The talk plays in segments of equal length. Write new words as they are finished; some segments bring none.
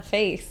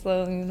face,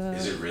 so you know.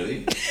 Is it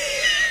really?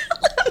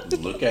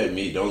 Look at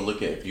me. Don't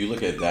look at. If you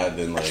look at that,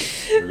 then like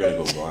you're gonna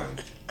go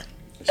blind. I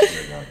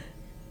swear to God.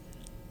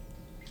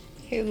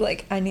 He was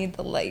like, I need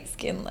the light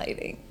skin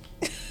lighting.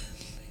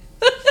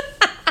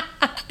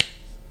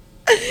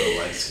 The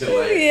light skin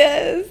light.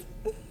 Yes.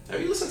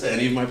 Have you listened to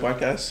any of my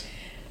podcasts?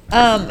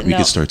 We No.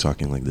 could start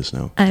talking like this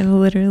now. I've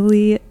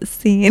literally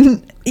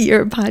seen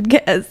your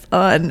podcast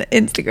on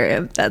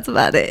Instagram. That's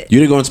about it. You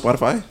didn't go on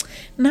Spotify?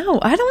 No,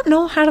 I don't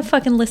know how to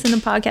fucking listen to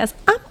podcasts.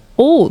 I'm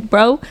old,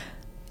 bro.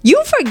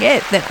 You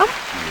forget that I'm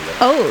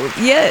old.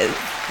 Yes.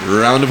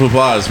 Round of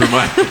applause for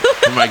my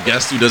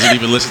guest who doesn't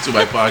even listen to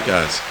my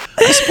podcast.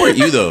 I support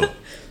you though.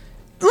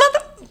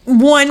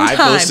 One time. I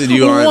posted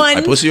you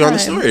on the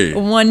story.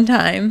 One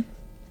time.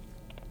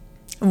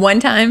 Why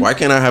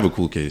can't I have a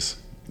cool case?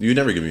 You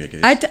never give me a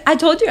case. I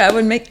told you I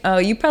would make. Oh,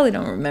 you probably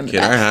don't remember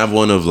Can that. I have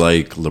one of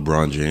like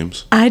LeBron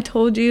James? I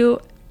told you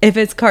if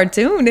it's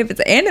cartoon, if it's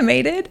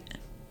animated.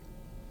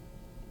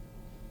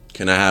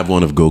 Can I have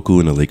one of Goku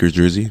in a Lakers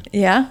jersey?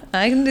 Yeah,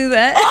 I can do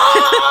that.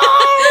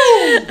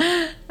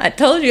 Oh! I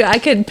told you I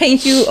could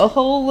paint you a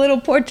whole little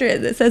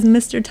portrait that says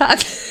Mr.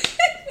 Toxic.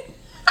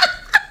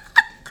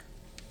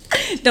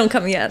 Don't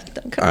cut me out.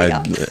 Don't cut me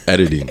out.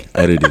 Editing.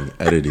 I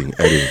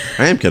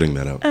am cutting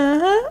that out.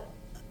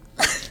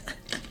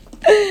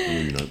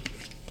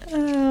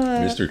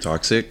 Mr.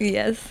 Toxic?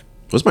 Yes.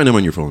 What's my name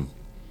on your phone?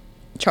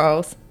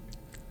 Charles.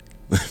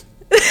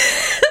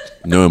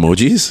 No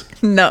emojis?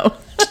 No.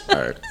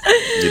 All right.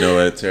 You know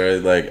what, Tara?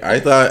 Like I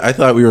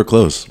thought we were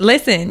close.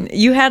 Listen,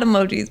 you had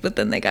emojis, but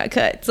then they got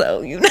cut.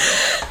 So you know.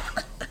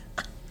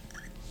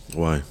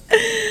 Why?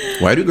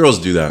 Why do girls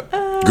do that?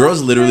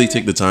 Girls literally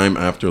take the time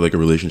after like a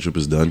relationship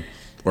is done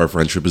or a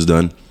friendship is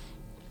done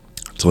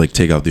to like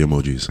take out the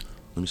emojis.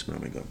 Let me smell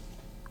my gum.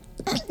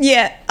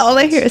 Yeah, all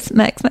I hear is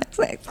smack, smack,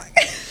 smack, smack.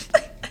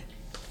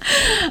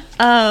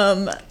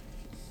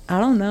 I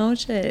don't know,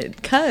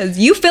 shit. Cause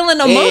you feeling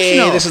emotional.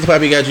 Hey, this is the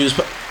Poppy Got Juice.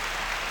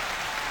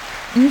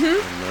 I'm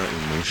not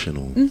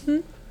emotional.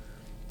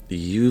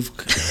 You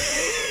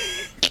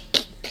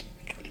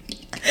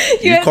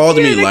called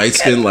me light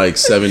skinned like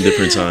 7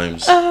 different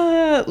times.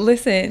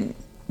 Listen,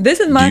 this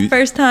is my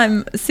first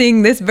time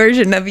seeing this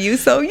version of you,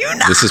 so you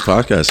know. This is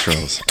Podcast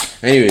Charles.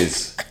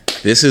 Anyways,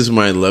 this is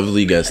my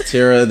lovely guest,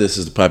 Tara. This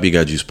is the Poppy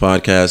Got Juice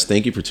podcast.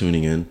 Thank you for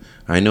tuning in.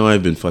 I know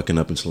I've been fucking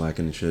up and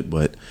slacking and shit,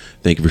 but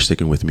thank you for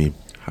sticking with me.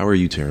 How are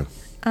you, Tara?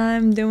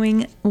 I'm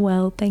doing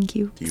well, thank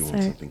you. Do you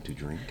want something to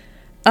drink?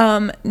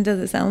 Does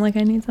it sound like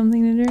I need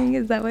something to drink?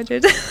 Is that what you're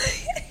doing?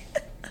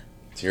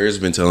 Tara's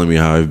been telling me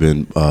how I've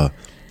been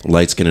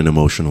light-skinned and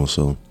emotional,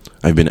 so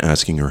I've been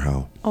asking her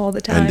how. All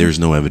the time. And there's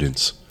no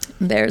evidence.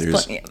 There's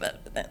plenty of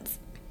evidence.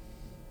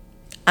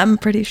 I'm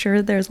pretty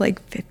sure there's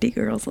like 50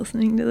 girls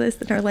listening to this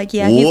that are like,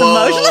 yeah, he's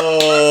emotional.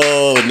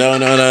 Whoa!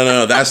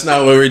 No. That's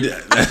not what we're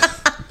doing.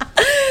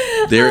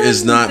 There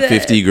is not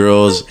 50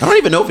 girls. I don't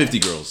even know 50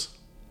 girls.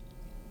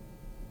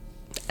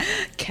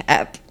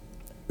 Cap.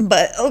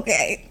 But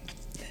okay.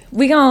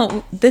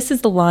 This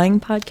is the lying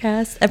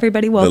podcast.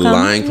 Everybody welcome. The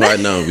lying part?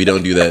 No, we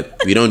don't do that.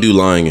 We don't do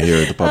lying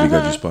here at the Poppy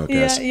Got Juice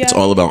podcast. Yeah, it's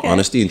all about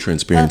honesty and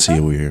transparency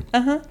over here.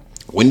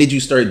 When did you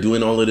start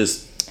doing all of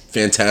this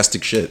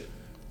fantastic shit?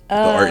 The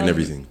art and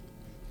everything?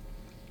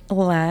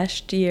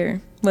 Last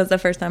year was the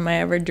first time I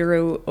ever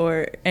drew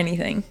or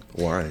anything.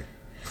 Why?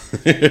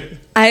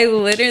 I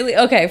literally,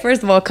 okay,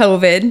 first of all,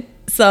 COVID.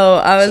 So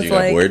I was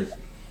got bored?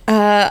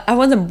 I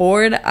wasn't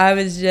bored. I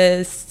was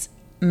just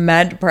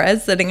mad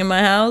depressed sitting in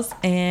my house.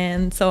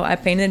 And so I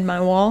painted my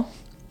wall.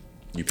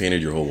 You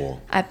painted your whole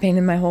wall? I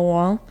painted my whole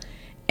wall.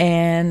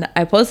 And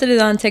I posted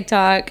it on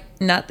TikTok,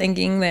 not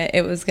thinking that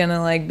it was gonna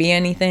like be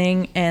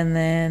anything. And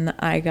then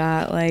I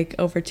got like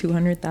over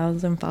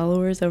 200,000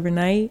 followers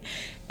overnight.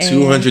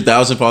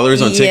 200,000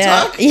 followers on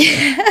TikTok?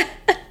 Yeah.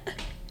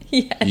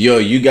 Yeah. Yo,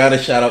 you gotta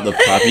shout out the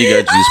Poppy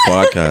Got Juice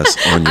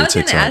podcast on your TikTok.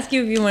 I was gonna ask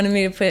you if you wanted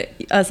me to put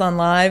us on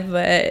live,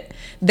 but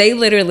they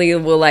literally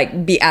will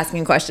like be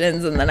asking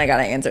questions and then I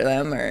gotta answer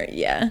them, or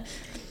yeah.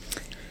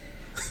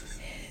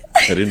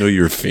 I didn't know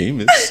you were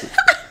famous.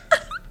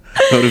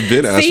 I would have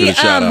been asked for the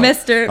shout out. I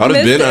would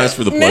have been asked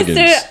for the plugins.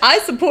 Mister, I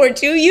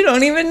support you. You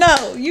don't even know.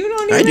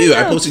 I do.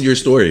 I posted your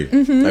story.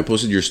 I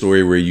posted your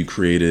story where you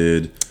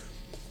created.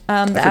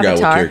 I forgot Avatar.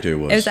 what character it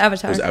was. It was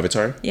Avatar. It was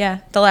Avatar? Yeah,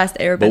 The Last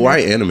Airbender. But why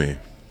anime?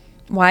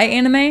 Why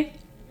anime?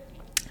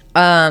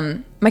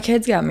 My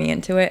kids got me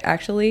into it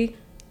actually,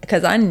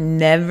 because I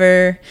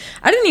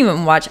watched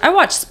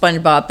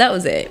SpongeBob. That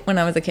was it when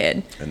I was a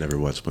kid. I never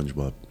watched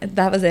SpongeBob.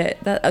 That was it.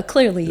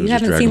 Clearly, you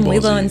haven't Dragon seen Ball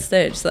Lilo Z. and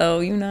Stitch,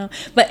 so you know.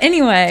 But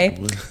anyway,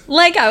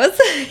 like I was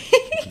saying.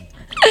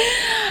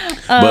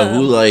 But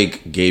who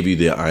like gave you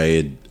the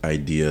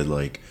idea?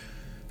 Like,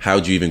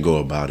 how'd you even go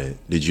about it?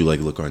 Did you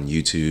like look on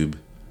YouTube?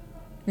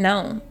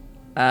 No.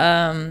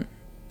 I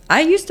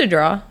used to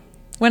draw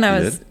when I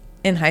was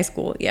in high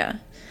school, yeah.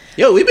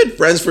 Yo, we've been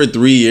friends for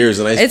 3 years,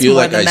 and I feel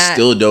like I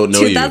still don't know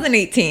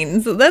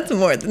 2018, so that's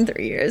more than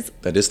 3 years.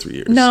 That is 3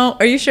 years. No,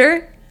 are you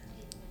sure?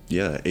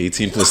 Yeah,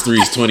 18 plus 3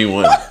 is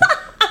 21.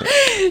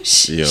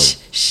 Yo.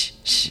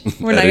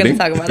 We're not going to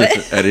talk about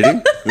it.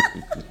 Editing?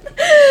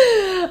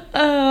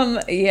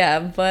 Yeah,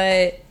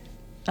 but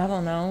I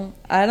don't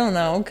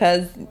know,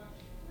 because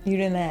you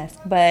didn't ask.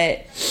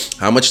 But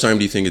how much time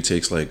do you think it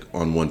takes, like,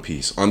 on one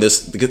piece? On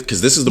this,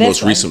 because this is the This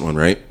most one. recent one,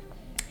 right?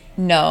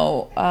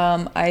 no,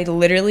 I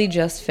literally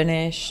just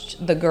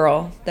finished the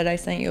girl that I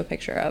sent you a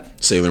picture of.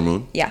 Sailor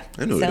Moon? Yeah.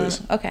 I know So, it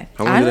is. Okay.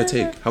 How long did that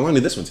take? How long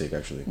did this one take,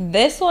 actually?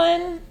 This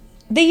one,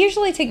 they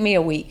usually take me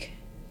a week.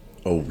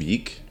 A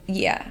week?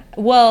 Yeah.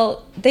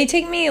 Well, they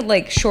take me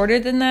like shorter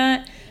than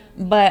that,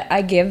 but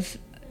I give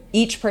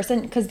each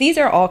person, because these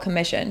are all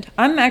commissioned.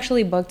 I'm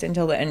actually booked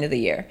until the end of the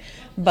year.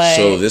 But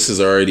So this is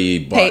already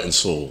bought Pay- and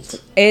sold.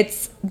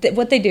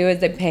 what they do is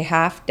they pay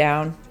half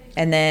down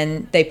and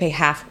then they pay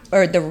half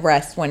or the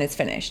rest when it's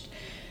finished.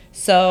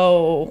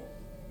 So,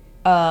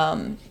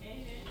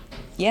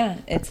 yeah,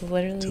 it's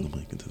literally.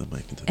 Into the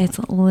mic. It's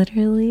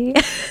literally.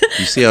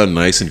 You see how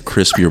nice and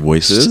crisp your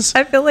voice is?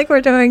 I feel like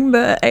we're doing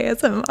the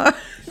ASMR.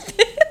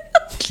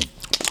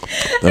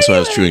 That's why I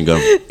was chewing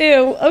gum,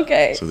 Ew.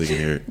 Okay. so they can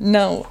hear it.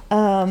 No.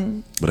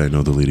 But I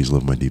know the ladies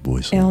love my deep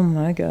voice. So. Oh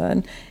my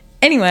god.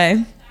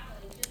 Anyway,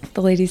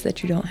 the ladies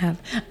that you don't have.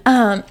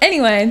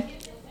 Anyway.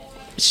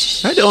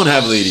 I don't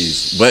have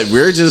ladies, but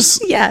we're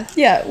just... Yeah.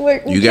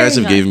 We're You guys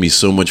have carrying given me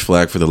so much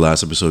flack for the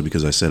last episode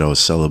because I said I was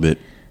celibate.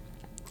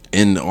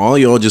 And all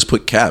y'all just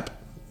put cap.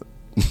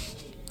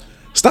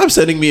 Stop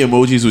sending me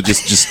emojis with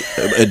just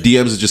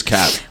DMs with just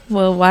cap. on.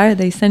 Well, why are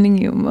they sending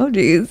you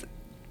emojis?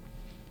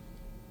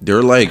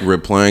 They're like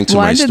replying to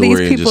Why my do story these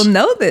and people just...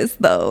 know this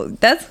though?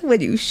 That's what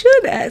you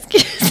should ask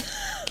yourself.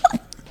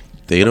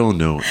 They don't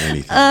know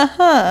anything.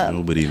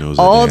 Nobody knows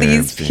a All damn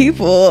these thing.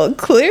 people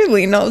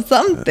clearly know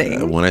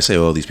something. When I say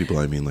all these people,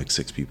 I mean like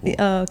 6 people.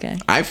 Oh, okay.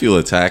 I feel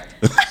attacked.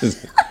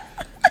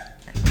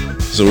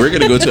 So we're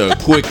gonna go to a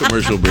quick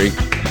commercial break.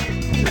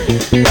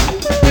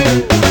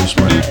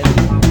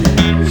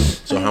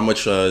 So how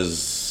much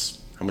does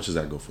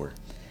that go for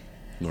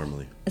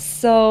normally?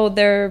 So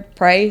they're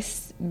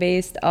priced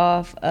based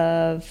off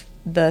of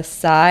the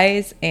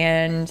size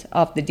and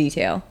off the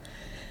detail.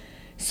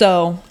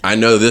 So I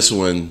know this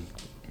one.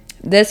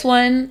 this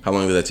one, How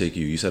long did that take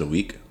you? You said a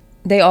week?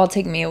 they all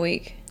take me a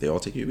week. They all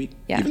take you a week?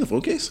 Yeah. Even the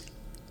phone case?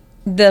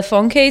 The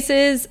phone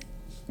cases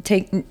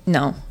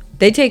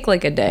they take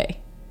like a day.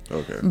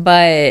 Okay.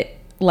 But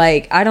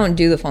like I don't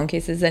do the phone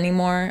cases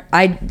anymore.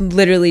 I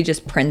literally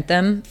just print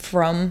them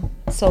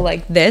so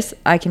like this,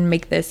 I can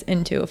make this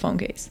into a phone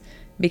case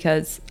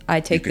because I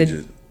take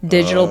the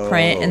digital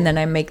print and then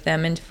I make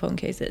them into phone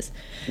cases.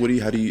 How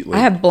do you like, I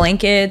have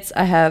blankets,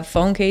 I have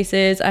phone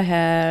cases, I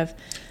have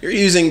you're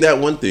using that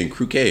one thing,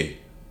 croquet.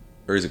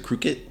 Or is it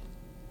cricket?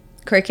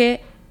 Cricut.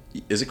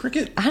 Is it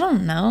cricket? I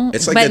don't know.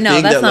 It's like but the no,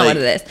 thing that's that, not like- what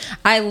it is.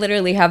 I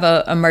literally have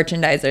a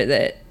merchandiser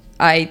that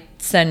I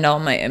send all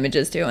my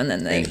images to and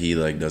then And he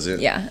like does it?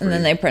 yeah, and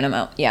then they print them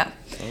out. Yeah.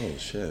 Oh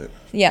shit.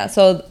 Yeah,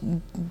 so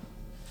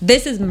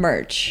this is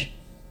merch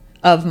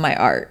of my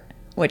art,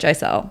 which I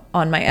sell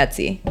on my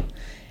Etsy.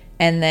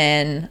 And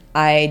then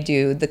I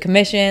do the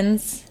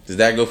commissions. Does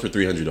that go for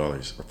 $300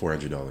 or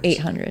 $400?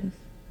 800.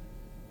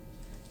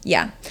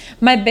 Yeah.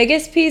 My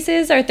biggest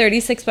pieces are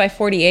 36 by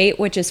 48,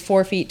 which is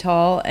 4 feet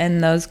tall,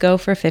 and those go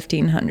for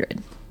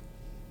 1500.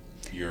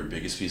 Your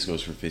biggest piece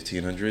goes for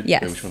 $1,500?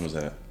 Yes. Wait, which one was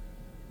that?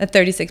 A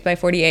 36 by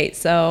 48.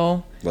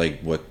 So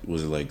Like, what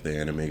was it, like the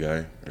anime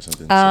guy or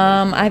something?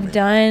 I've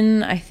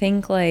done I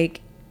think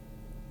like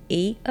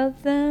 8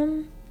 of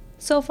them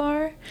so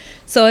far.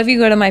 So if you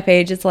go to my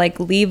page, it's like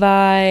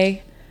Levi,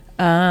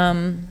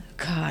 God,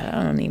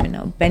 I don't even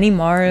know. Benny I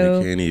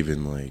Maru. can't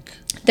even like.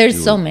 There's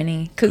do so a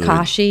many.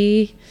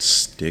 Kakashi.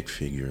 stick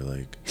figure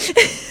like.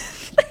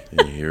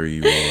 And here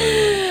you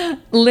are. Like,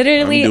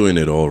 Literally, I'm doing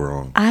it all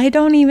wrong.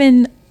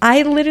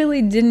 I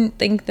literally didn't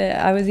think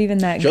that I was even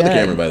that Show good. the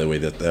camera, by the way,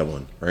 that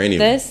one or any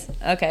This?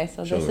 Okay,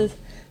 so Show this them.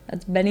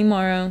 that's Benny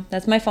Maru.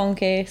 That's my phone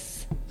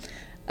case.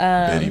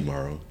 Betty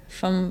Morrow.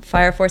 From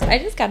Fire Force. I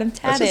just got him That's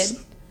tatted.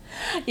 just-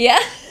 Yeah.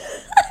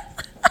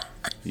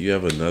 You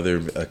have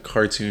a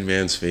cartoon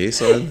man's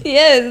face on.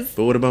 Yes.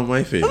 But what about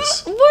my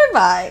face?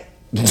 Bye.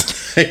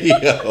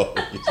 Yo,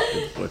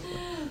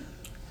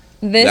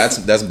 This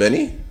that's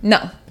Benny.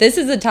 No, this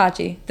is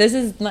Itachi. This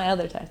is my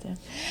other tattoo.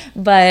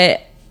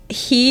 But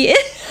he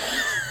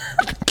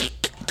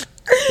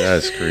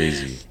That's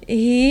crazy.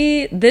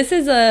 this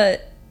is a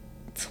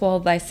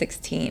 12 by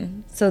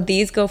 16. So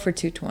these go for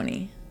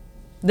 220.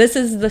 This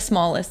is the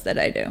smallest that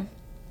I do.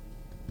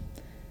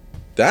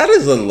 That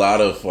is a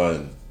lot of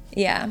fun.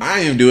 Yeah.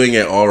 I am doing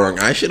it all wrong.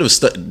 I should have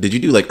Did you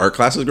do like art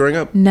classes growing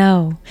up?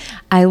 No.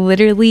 I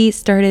literally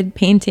started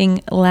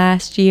painting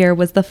last year.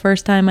 Was the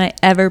first time I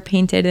ever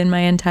painted in my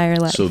entire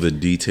life. So the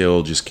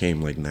detail just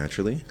came like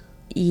naturally?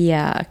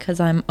 Yeah, cuz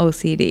I'm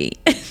OCD.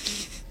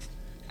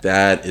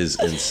 That is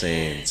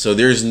insane. So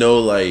there's no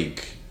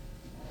like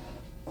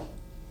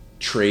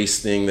trace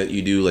thing that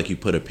you do, like you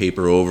put a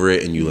paper over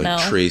it and you like No.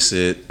 trace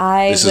it.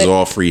 I This is would-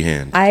 all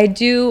freehand. I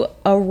do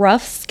a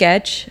rough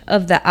sketch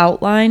of the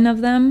outline of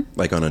them.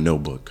 Like on a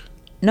notebook.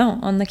 No,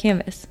 on the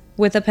canvas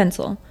with a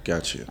pencil.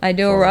 Got you. I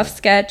do a rough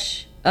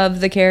sketch of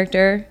the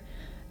character,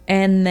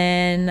 and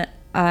then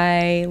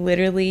I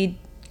literally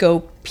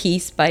go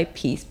piece by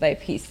piece by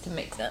piece to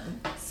make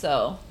them.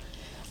 So,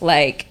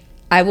 like,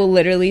 I will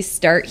literally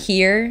start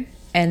here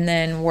and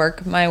then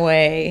work my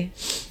way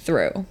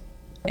through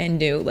and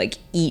do, like,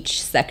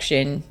 each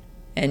section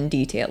and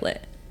detail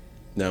it.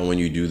 Now, when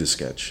you do the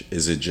sketch,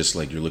 is it just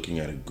like you're looking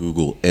at a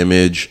Google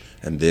image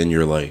and then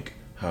you're like,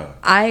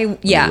 I'll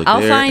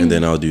there, find, and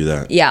then I'll do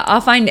that. Yeah,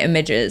 I'll find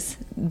images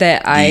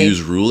that do you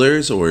use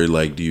rulers, or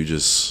like do you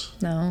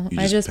just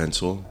I just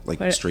pencil,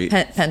 like straight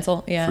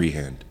pencil, yeah,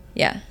 freehand?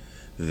 Yeah,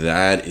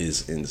 that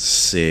is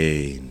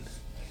insane.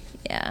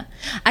 Yeah,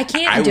 I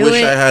can't I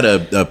wish I had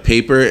a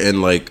paper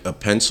and like a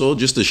pencil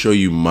just to show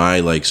you my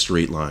like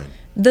straight line.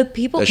 The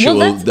people that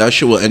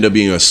shit will end up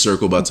being a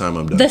circle by the time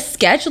I'm done. The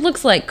sketch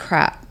looks like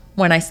crap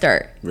when I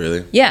start.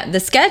 Really? Yeah,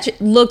 the sketch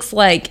looks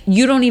like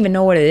you don't even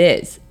know what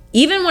it is.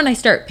 Even when I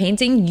start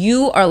painting,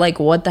 you are like,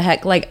 what the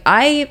heck? Like,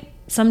 I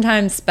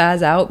sometimes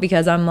spaz out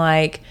because I'm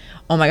like,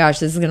 oh my gosh,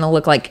 this is going to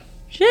look like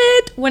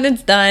shit when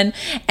it's done.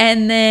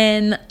 And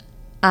then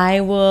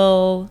I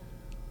will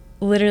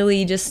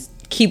literally just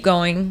keep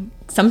going.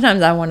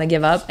 Sometimes I want to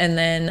give up, and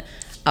then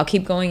I'll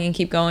keep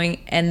going,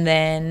 and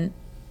then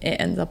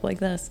it ends up like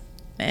this.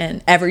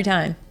 And every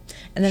time.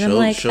 And then I'm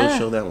like,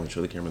 show that one.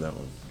 Show the camera that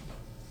one.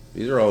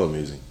 These are all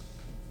amazing.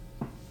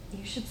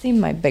 You should see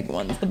my big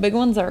ones. The big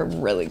ones are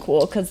really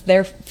cool because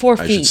they're 4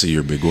 feet. I should see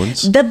your big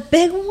ones. The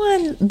big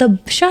one,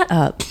 shut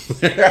up.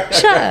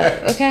 Shut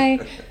up, okay?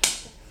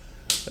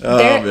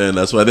 Oh, man,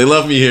 that's why they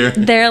love me here.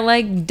 They're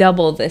like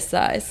double this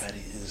size. That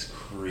is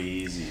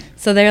crazy.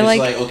 So they're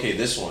like, okay,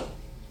 this one.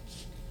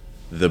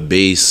 The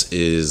base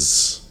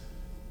is,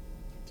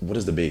 what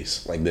is the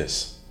base? Like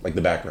this. Like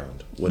the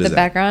background. What is the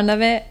background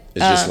of it?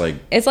 It's just like...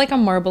 It's like a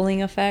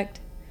marbling effect.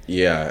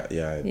 Yeah.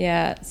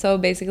 Yeah, so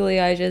basically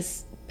I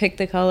just picked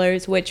the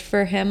colors, which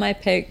for him I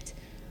picked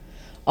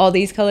all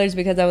these colors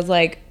because I was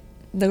like,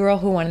 the girl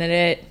who wanted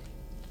it,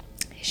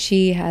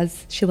 she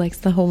likes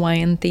the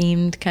Hawaiian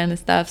themed kind of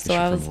stuff. So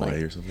I was like,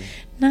 or something?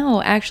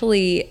 No,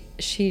 actually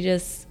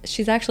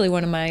she's actually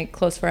one of my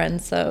close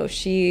friends. So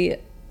she,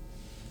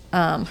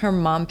 her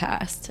mom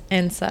passed.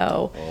 And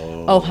so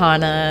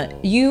Ohana,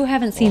 you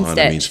haven't seen Ohana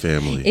Stitch. Means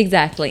family.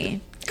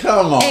 Exactly.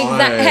 Come on.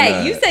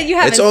 Hey, you said you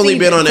haven't seen it. It's only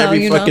been on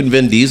every fucking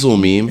Vin Diesel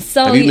meme.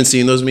 So have you even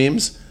seen those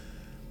memes?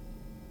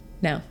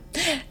 No.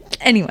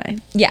 Anyway,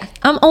 yeah,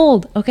 I'm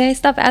old, okay?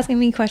 Stop asking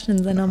me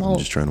questions and I'm old. I'm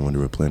just trying to wonder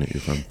what planet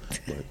you're from.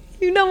 But.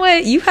 You know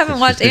what? You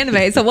haven't watched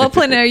anime, so what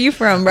planet are you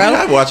from, bro? I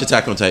have watched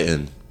Attack on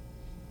Titan.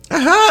 I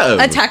have.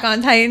 Attack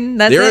on Titan?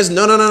 No. There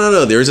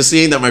is a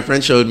scene that my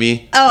friend showed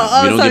me.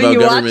 So you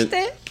watched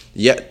it?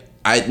 Yeah.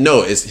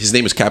 His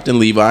name is Captain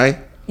Levi.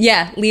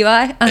 Yeah,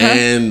 Levi.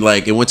 And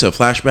like it went to a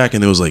flashback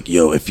and it was like,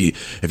 yo, if you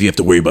have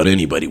to worry about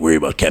anybody, worry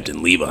about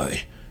Captain Levi.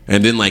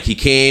 And then like he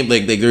came,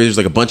 like there's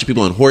like a bunch of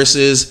people on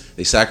horses,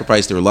 they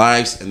sacrificed their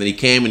lives, and then he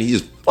came and he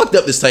just fucked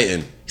up this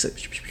Titan. He's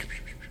like,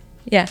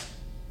 yeah.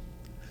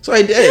 So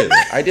I did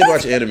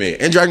watch anime,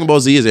 and Dragon Ball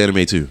Z is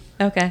anime too.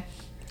 Okay.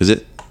 Is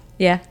it?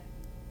 Yeah.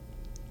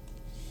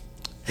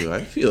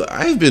 Dude,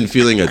 I've been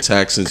feeling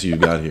attacked since you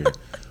got here.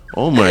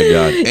 Oh my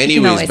god.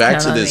 Anyways,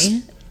 back to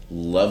this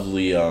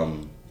lovely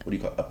what do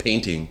you call it? A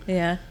painting.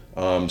 Yeah.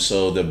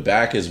 So the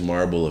back is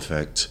marble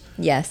effect.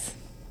 Yes.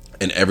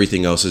 And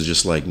everything else is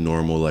just like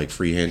normal, like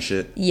freehand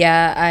shit.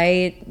 Yeah,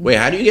 Wait,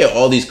 how do you get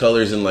all these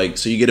colors in like?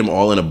 So you get them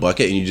all in a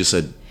bucket, and you just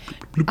said.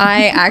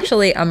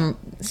 I'm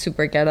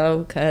super ghetto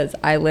because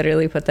I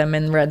literally put them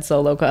in red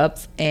Solo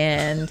cups,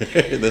 and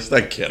that's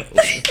not ghetto.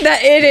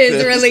 That it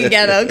is really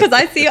ghetto because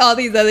I see all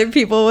these other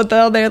people with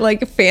all their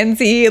like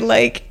fancy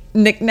like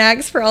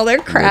knickknacks for all their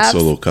crap.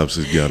 Red Solo cups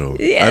is ghetto.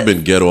 Yes. I've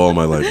been ghetto all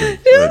my life.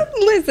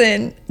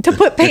 Listen, to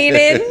put paint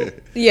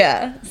in,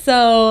 yeah.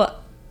 So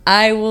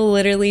I will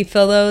literally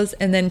fill those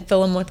and then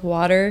fill them with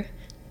water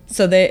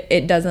so that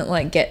it doesn't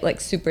like get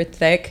like super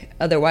thick.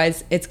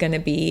 Otherwise, it's gonna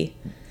be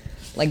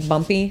like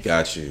bumpy.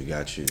 Got you.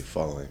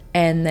 Following.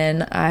 And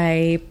then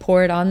I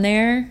pour it on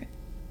there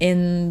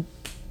in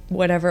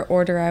whatever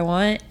order I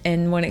want,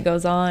 and when it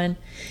goes on.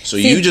 So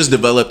you just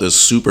developed a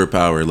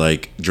superpower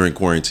like during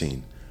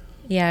quarantine.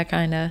 Yeah,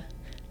 kinda.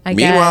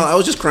 Meanwhile, I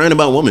was just crying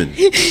about women.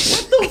 What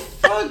the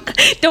fuck?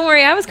 Don't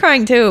worry, I was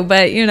crying too,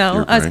 but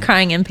I was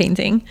crying and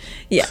painting.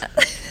 Yeah.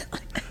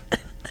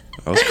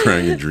 I was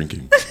crying and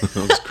drinking. I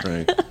was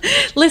crying.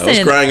 Listen, I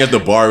was crying at the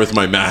bar with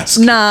my mask.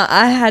 Nah,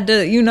 I had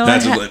to,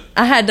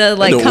 I had to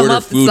like come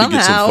up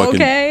somehow,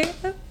 okay?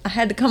 I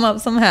had to come up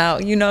somehow.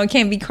 I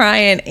can't be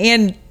crying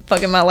and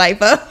fucking my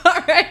life up,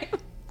 all right?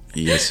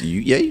 Yes,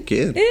 you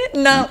can.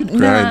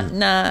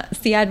 Nah.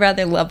 See, I'd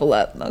rather level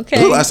up, okay?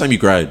 When was the last time you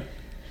cried?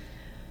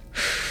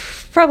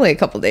 Probably a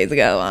couple days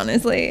ago,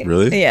 honestly.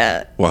 Really?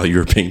 Yeah. While you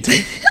were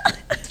painting?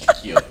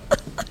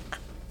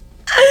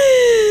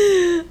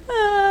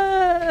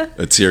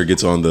 A tear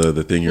gets on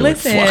the thing. You're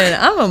Listen, like,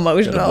 fuck. I'm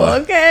emotional,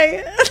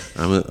 okay?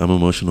 I'm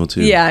emotional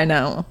too. Yeah, I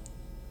know.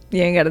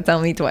 You ain't got to tell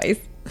me twice.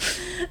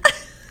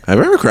 Have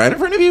I ever cried in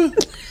front of you?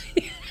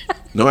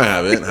 No, I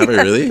haven't. Have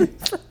I really?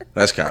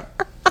 That's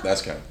cap.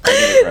 That's kind of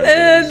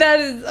that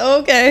is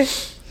okay.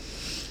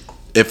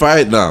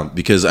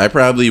 Because I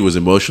probably was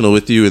emotional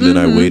with you, and then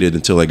I waited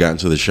until I got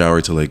into the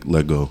shower to like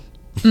let go.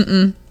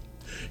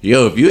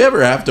 Yo, if you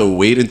ever have to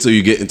wait until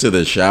you get into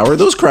the shower,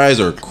 those cries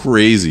are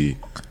crazy.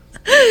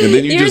 And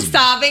then you're just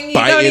sobbing. You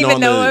don't even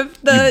know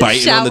if the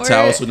biting on the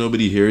towel so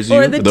nobody hears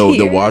you.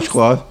 The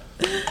washcloth.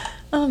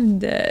 I'm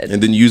dead.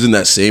 And then using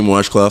that same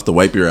washcloth to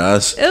wipe your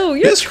ass. Oh,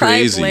 you're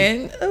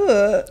trifling.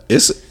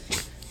 It's.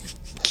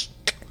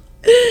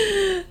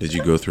 Did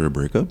you go through a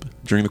breakup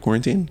during the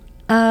quarantine?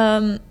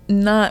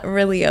 Not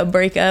really a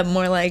breakup,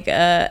 more like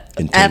a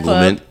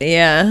entanglement.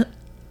 Yeah.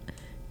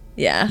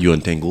 You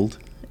untangled?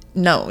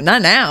 No,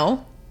 not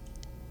now.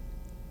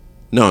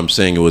 No, I'm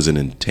saying it was an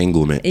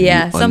entanglement.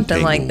 Yeah,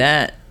 something like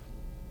that.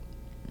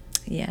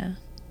 Yeah.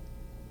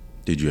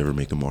 Did you ever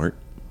make him art?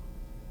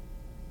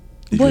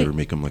 Did you ever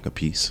make him like a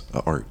piece?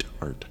 Art.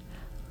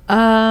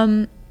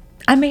 I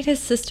made his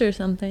sister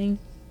something.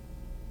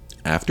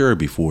 After or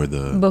before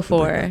the...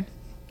 Before.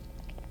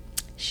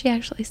 She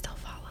actually still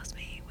follows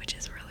me, which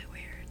is really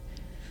weird.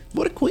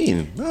 What a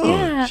queen. Oh,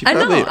 yeah, I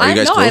know. Are you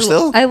guys close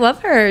still? I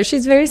love her.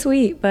 She's very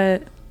sweet,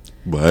 but...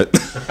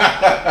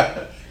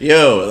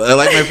 Yo,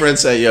 like my friend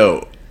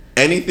said,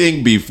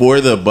 anything before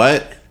the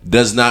butt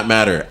does not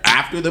matter.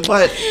 After the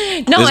butt,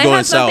 no, it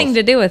has nothing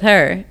to do with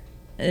her.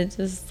 It's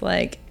just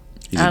like...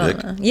 He's a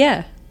dick? Know.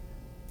 Yeah.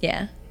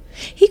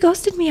 He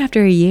ghosted me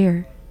after a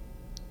year.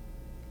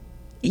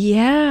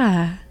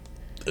 Yeah.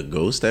 A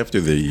ghost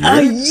after the year?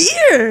 A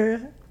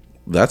year?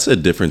 That's a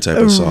different type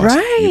of sauce.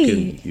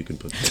 Right. You can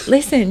put...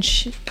 Listen,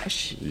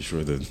 You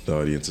sure the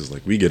audience is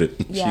like, we get it.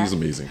 Yeah. She's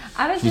amazing.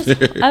 I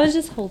was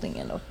just holding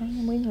it, okay?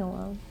 Leave me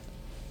alone.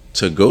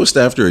 To ghost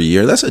after a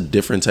year, that's a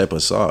different type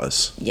of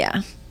sauce.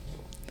 Yeah.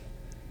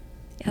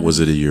 Was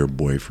it your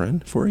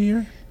boyfriend for a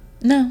year?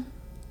 No.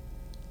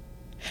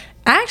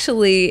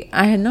 Actually,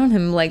 I had known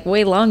him like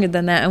way longer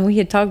than that, and we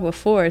had talked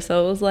before,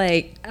 so it was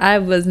like I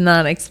was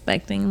not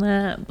expecting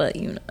that, but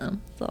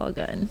it's all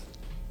good.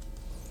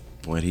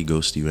 Why'd he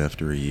ghost you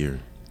after a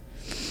year?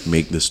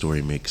 Make the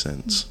story make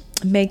sense.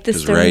 Make the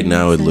story. Because right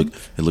now it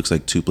looks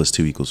like 2 +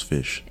 2 =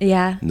 fish.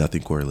 Yeah.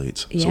 Nothing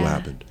correlates. Yeah. So what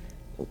happened?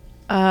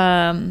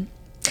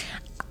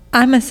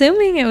 I'm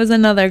assuming it was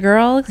another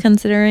girl,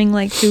 considering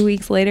like 2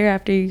 weeks later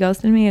after you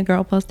ghosted me, a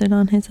girl posted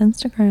on his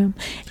Instagram,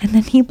 and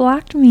then he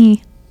blocked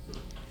me.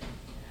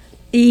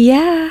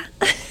 Yeah.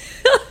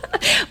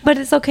 But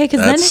it's okay because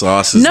then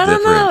sauce is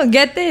different. No,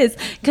 get this,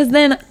 because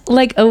then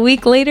like a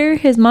week later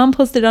his mom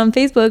posted on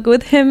Facebook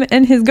with him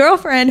and his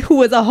girlfriend, who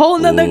was a whole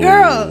nother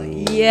girl.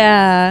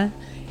 Yeah.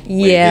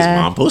 Wait, his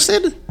mom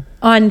posted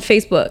on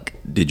Facebook.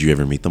 Did you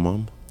ever meet the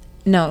mom?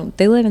 No,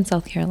 they live in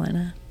South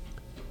Carolina.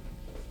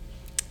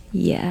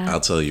 Yeah. I'll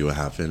tell you what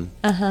happened.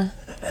 I'll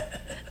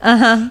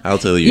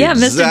tell you. Yeah,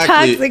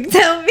 exactly. Mr. Toxic,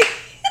 tell me.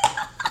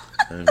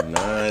 I'm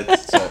not.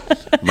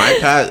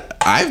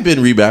 I've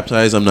been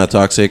rebaptized. I'm not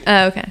toxic.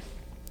 Oh, okay.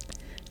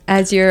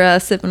 As you're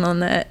sipping on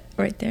that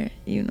right there,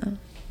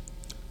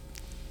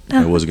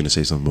 I was going to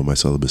say something about my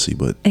celibacy,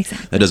 but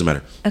exactly. That doesn't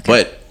matter. Okay.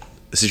 But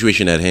the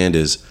situation at hand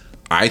is,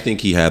 I think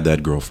he had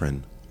that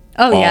girlfriend.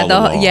 Oh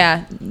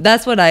yeah,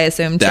 that's what I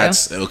assumed too.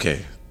 That's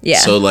okay. Yeah.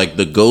 So like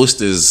the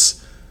ghost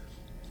is,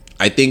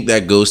 I think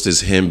that ghost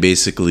is him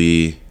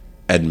basically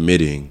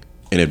admitting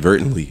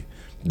inadvertently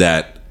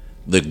that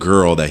the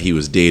girl that he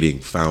was dating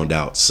found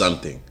out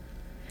something,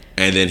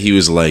 and then he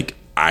was like,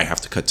 I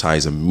have to cut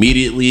ties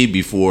immediately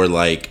before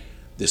like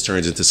this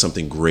turns into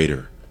something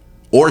greater.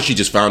 Or she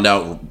just found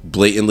out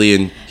blatantly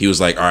and he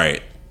was like, all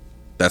right,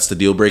 that's the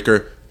deal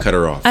breaker, cut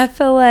her off. I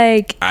feel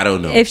like, I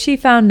don't know, if she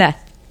found out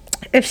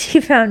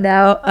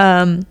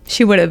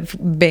she would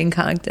have been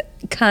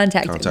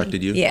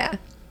contacted you. Yeah.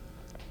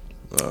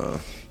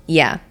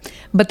 Yeah,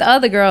 but the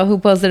other girl who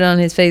posted on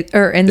his face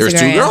or Instagram, there's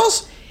 2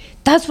 girls.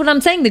 That's what I'm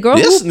saying.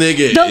 This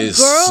nigga is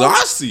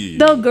saucy.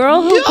 The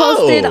girl who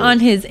posted on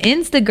his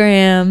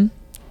Instagram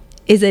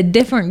is a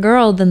different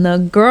girl than the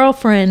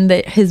girlfriend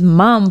that his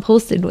mom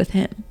posted with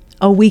him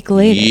a week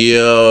later.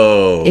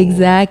 Yo.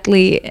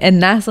 Exactly.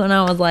 And that's when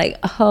I was like,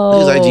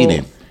 oh. What's his IG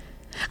name?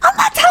 I'm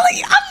not telling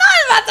you. I'm not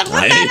about to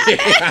put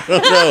that out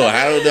there.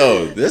 I don't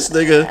know. This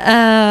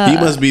nigga, he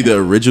must be the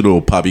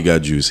original Poppy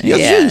Got Juice. He has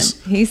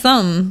juice. He's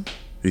something.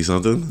 He's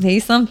something?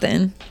 He's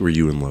something. Were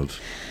you in love?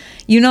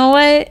 You know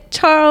what,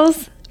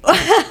 Charles?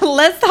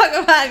 Let's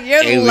talk about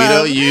your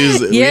love. We don't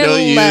use. No,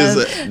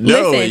 listen,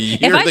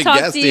 you're the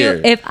guest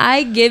here. If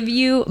I give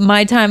you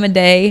my time of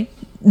day,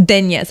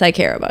 then yes, I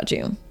care about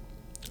you.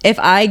 If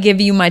I give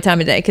you my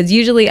time of day, because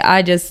usually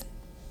I just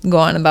go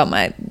on about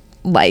my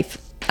life.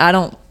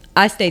 I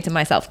stay to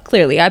myself.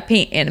 Clearly, I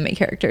paint anime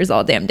characters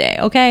all damn day.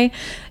 Okay,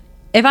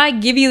 if I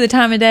give you the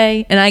time of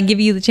day and I give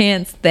you the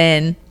chance,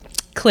 then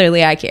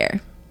clearly I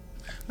care.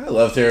 I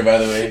love Tara, by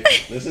the way.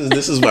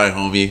 This is my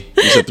homie.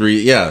 You said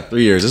 3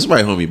 years. This is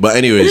my homie. But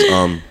anyways,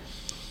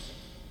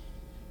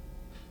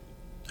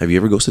 have you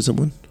ever ghosted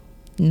someone?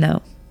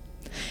 No.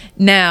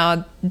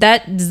 Now,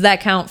 does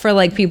that count for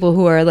like people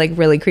who are like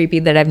really creepy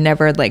that I've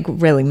never like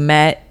really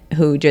met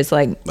who just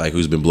like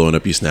who's been blowing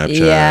up your Snapchat?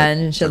 Yeah,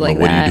 and shit like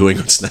what that. What are you doing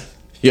on Snap?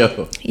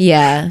 Yo.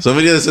 Yeah.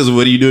 Somebody that says,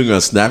 "What are you doing on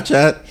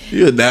Snapchat?"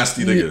 You're a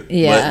nasty nigga.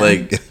 Yeah. But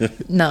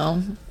like,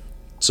 no.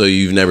 So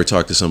you've never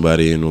talked to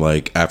somebody and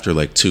like after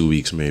like 2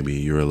 weeks maybe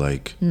you were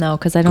like, no,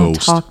 because I don't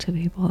ghost. talk to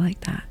people like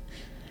that.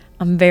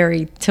 I'm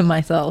very to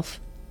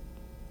myself.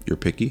 You're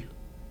picky?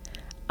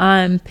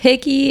 I'm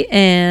picky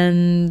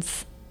and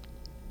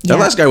that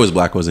last guy was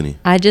black, wasn't he?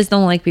 I just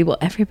don't like people.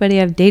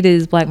 Everybody I've dated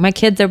is black. My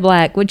kids are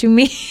black. What you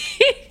mean?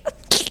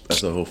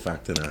 That's a whole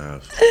fact and a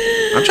half.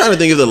 I'm trying to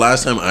think of the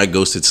last time I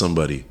ghosted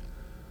somebody.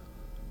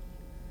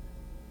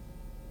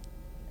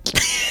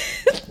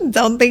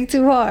 Don't think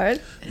too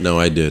hard. No,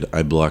 I did.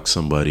 I blocked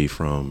somebody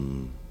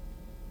from.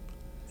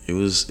 It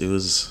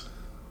was.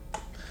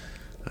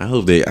 I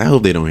hope they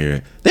don't hear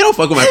it. They don't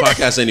fuck with my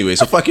podcast anyway,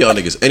 so fuck y'all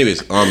niggas.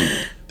 Anyways,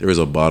 there was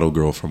a bottle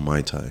girl from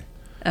Mai Tai.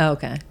 Oh,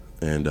 okay.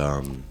 And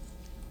a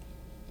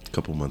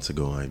couple months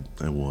ago,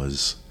 I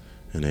was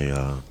in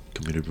a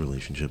committed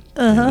relationship.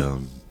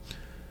 And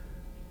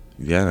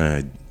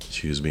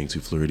she was being too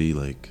flirty.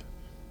 Like,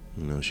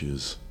 she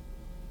was.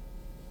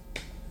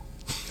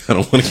 I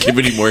don't want to give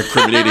any more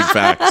incriminating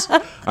facts.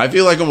 I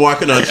feel like I'm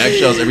walking on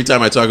eggshells every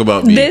time I talk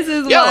about me. This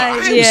is why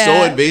I'm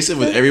so invasive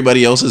with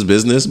everybody else's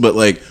business, but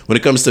like when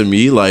it comes to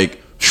me,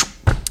 like,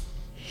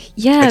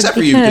 yeah, except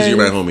for you because you're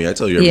my homie, I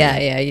tell you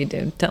everything. Yeah, you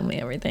do tell me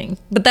everything,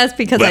 but that's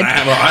because I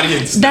have an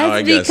audience now.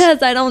 That's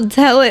because I don't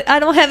tell it. I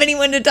don't have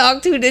anyone to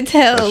talk to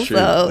tell. That's true.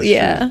 So That's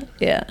yeah, true.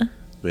 yeah.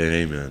 Man,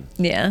 amen.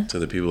 Yeah. To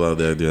the people out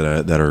there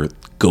that are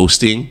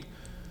ghosting,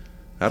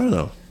 I don't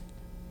know.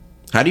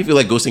 How do you feel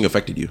like ghosting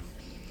affected you?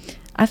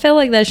 I feel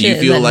like that shit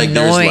do you feel is like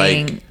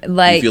annoying. do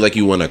you feel like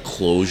you want a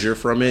closure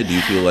from it? Do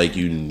you feel like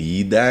you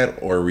need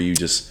that, or were you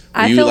just?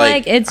 I feel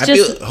like it's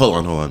just.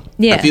 Hold on.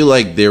 Yeah. I feel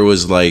like it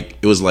was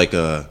like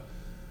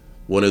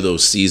one of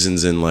those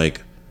seasons in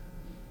like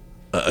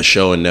a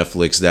show on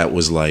Netflix that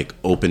was like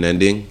open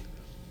ending,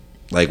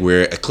 like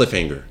where a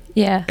cliffhanger.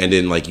 Yeah. And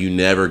then like you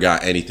never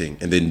got anything,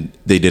 and then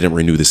they didn't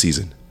renew the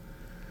season.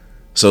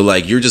 So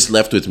like you're just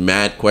left with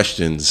mad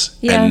questions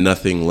and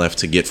nothing left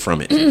to get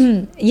from it.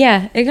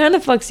 Yeah, it kind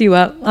of fucks you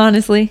up,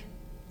 honestly.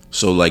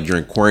 So like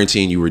during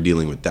quarantine, you were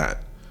dealing with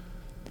that.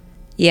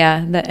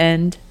 Yeah, the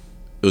end.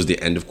 It was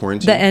the end of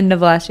quarantine? The end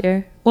of last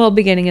year. Well,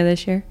 beginning of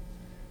this year.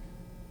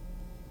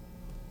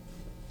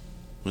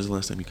 When was the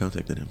last time you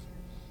contacted him?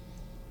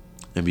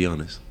 And be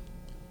honest.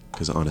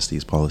 Because honesty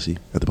is policy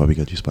at the Poppy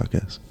Got Juice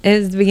podcast. It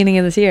was the beginning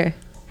of this year.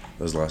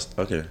 That was last.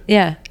 Okay.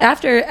 Yeah.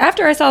 After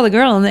I saw the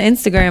girl on the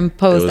Instagram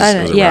post,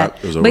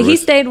 but he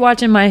stayed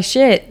watching my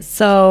shit.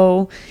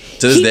 So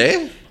to this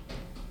day,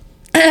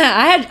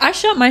 I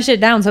shut my shit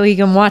down so he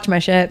can watch my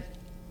shit.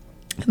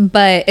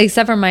 But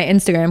except for my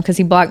Instagram, because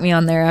he blocked me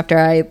on there after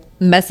I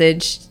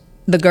messaged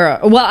the girl.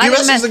 Well, I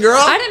didn't message the girl.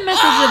 I didn't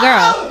message the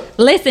girl.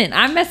 Listen,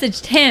 I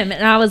messaged him,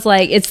 and I was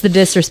like, "It's the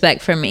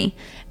disrespect for me."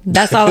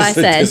 That's all I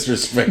said.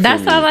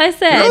 That's all I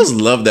said. Girls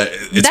love that.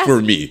 It's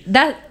for me.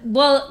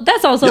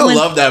 That's also you'll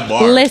love that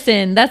bar.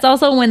 Listen, that's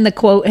also when the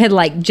quote had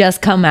like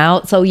just come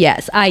out. So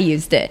yes, I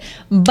used it.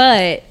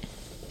 But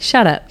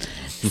shut up.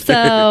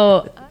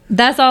 So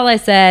that's all I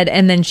said,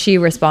 and then she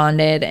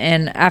responded,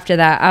 and after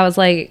that, I was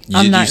like,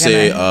 "I'm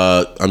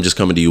just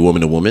coming to you,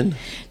 woman to woman."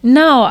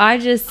 No, I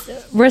just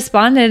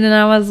responded, and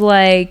I was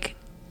like,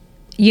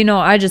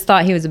 I just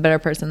thought he was a better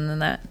person than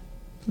that.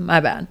 My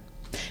bad.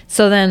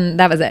 So then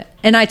that was it.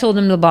 And I told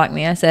him to block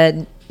me. I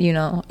said,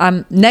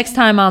 next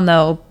time I'll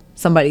know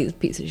somebody's a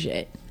piece of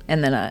shit.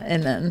 And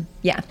then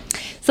yeah.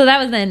 So that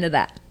was the end of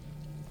that.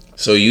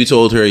 So you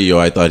told her,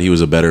 I thought he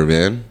was a better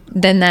man?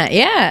 Than that,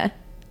 yeah.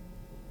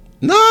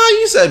 Nah,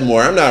 you said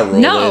more. I'm not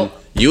rolling. No.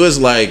 You was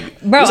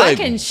like, bro, I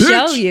can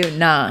show you.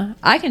 Nah,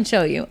 I can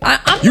show you.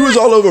 You was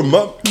all over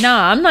my.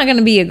 Nah, I'm not going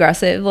to be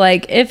aggressive.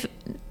 Like if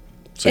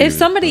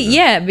somebody,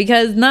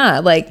 because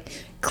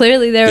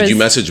clearly there was. Did you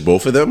message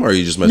both of them, or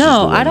you just messaged?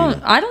 No, I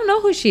don't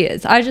know who she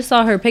is. I just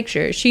saw her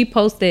picture. She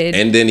posted.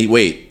 And then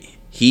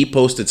he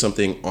posted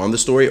something on the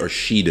story, or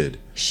she did?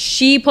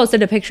 She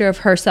posted a picture of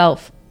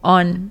herself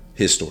on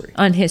his story.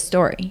 On his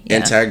story,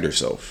 and tagged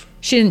herself.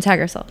 She didn't tag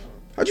herself.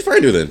 How'd you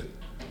find her then?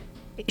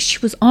 She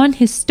was on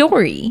his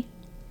story.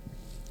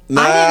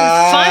 Nah. I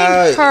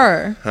didn't find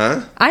her.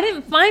 Huh? I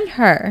didn't find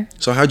her.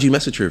 So how'd you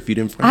message her if you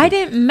didn't find her? I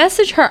didn't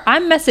message her. I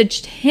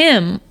messaged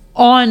him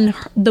on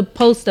the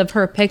post of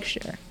her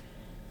picture.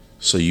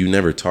 So you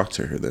never talked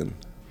to her then?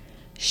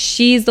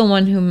 She's the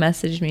one who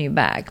messaged me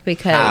back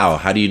because...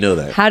 How do you know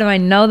that? How do I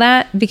know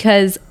that?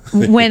 Because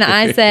when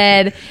I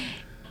said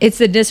it's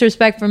the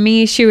disrespect for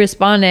me, she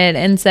responded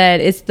and said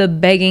it's the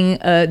begging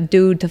a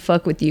dude to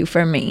fuck with you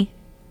for me.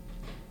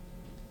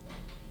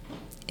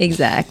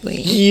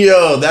 Exactly.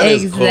 Yo, that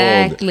is cold.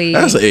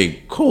 That's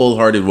a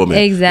cold-hearted woman.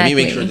 Exactly. Let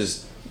me make sure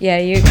this... Yeah,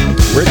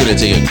 we're going to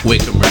take a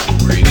quick commercial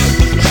break.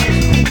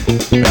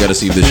 I got to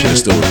see if this shit is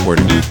still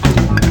recording.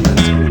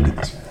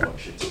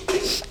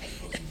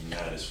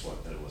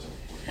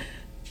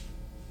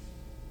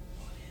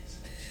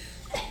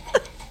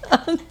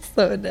 I'm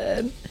so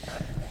dead.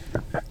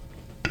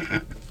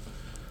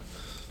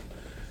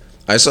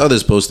 I saw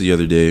this post the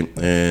other day,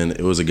 and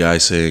it was a guy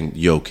saying,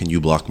 "Yo, can you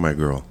block my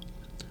girl?"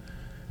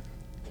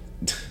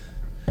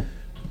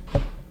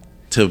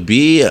 To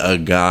be a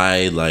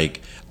guy,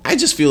 like, I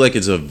just feel like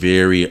it's a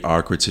very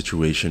awkward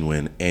situation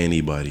when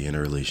anybody in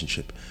a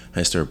relationship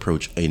has to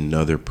approach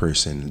another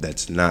person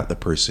that's not the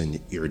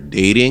person you're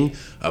dating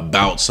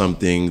about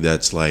something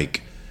that's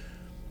like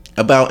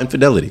about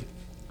infidelity.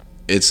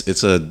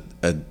 It's a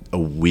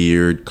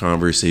weird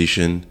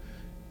conversation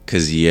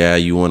because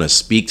you want to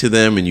speak to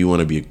them and you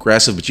want to be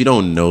aggressive, but you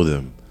don't know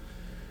them.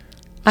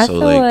 I feel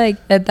like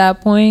at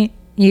that point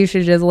you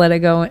should just let it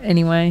go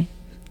anyway.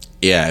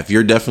 Yeah, if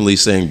you're definitely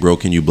saying, "Bro,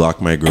 can you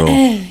block my girl?"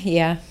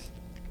 Yeah.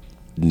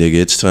 Nigga,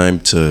 it's time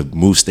to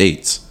move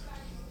states.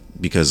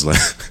 Because, like,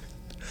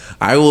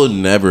 I will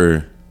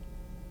never...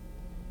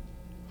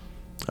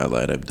 I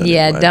lied, I've done it.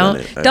 Yeah,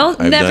 don't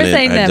never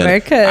say never,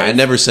 because... I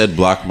never said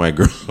block my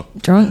girl.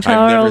 Drunk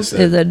Charles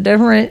is a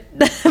different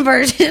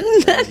version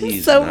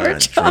than sober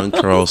Charles. Drunk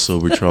Charles,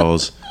 sober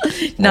Charles,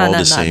 all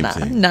the same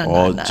thing.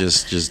 All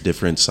just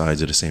different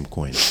sides of the same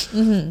coin.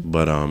 Mm-hmm.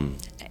 But,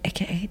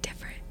 AKA different.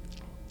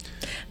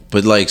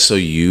 But, like, so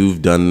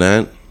you've done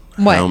that?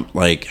 What?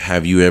 Like,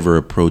 have you ever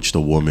approached a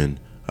woman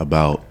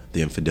about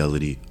the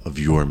infidelity of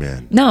your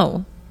man?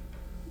 No.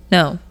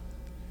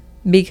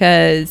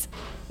 Because,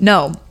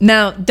 no.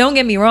 Now, don't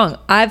get me wrong.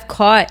 I've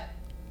caught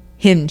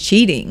him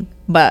cheating,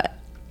 but,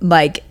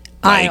 like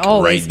I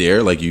always... Right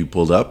there? Like, you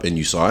pulled up and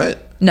you saw it?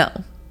 No.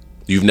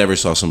 You've never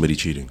saw somebody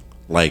cheating?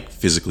 Like,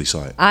 physically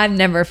saw it? I've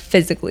never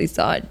physically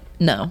saw it.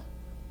 No.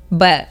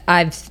 But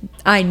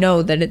I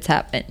know that it's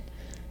happened.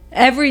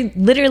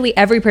 Literally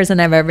every person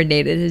I've ever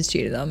dated has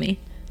cheated on me.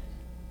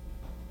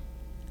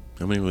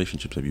 How many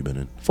relationships have you been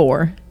in?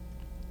 4.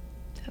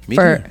 Me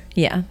too.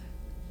 Yeah.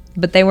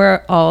 But they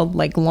were all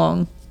like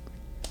long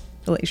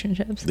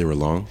relationships. They were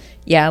long?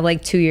 Yeah,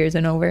 like 2 years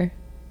and over.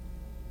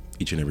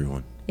 Each and every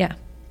one? Yeah.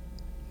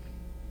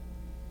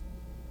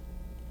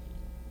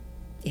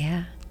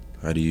 Yeah.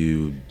 So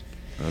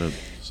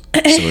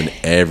in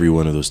every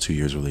one of those 2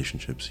 years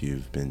relationships,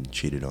 you've been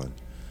cheated on?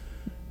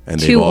 And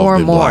they've 2 all or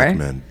been more. Black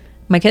men.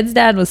 My kid's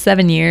dad was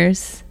 7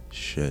 years.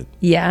 Shit.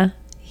 Yeah.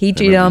 He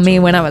cheated on me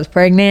when I was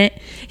pregnant.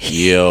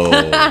 Yo.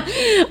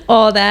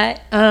 All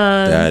that.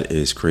 That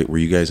is great. Were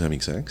you guys having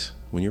sex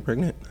when you were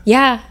pregnant?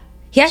 Yeah.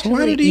 He actually. So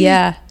why did he?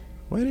 Yeah.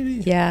 Why did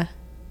he? Yeah.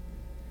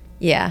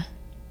 Yeah.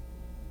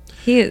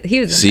 He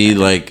was. See,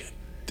 like,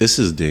 this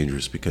is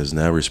dangerous because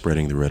now we're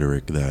spreading the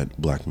rhetoric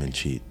that black men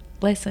cheat.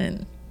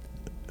 Listen.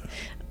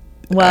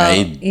 Well,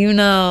 I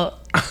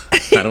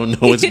don't know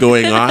what's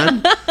going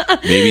on.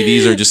 Maybe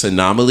these are just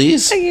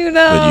anomalies.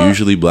 But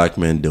usually black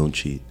men don't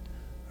cheat.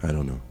 I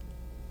don't know.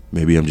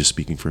 Maybe I'm just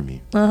speaking for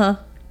me. Uh-huh.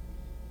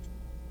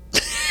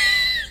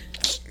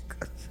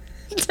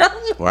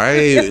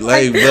 Why?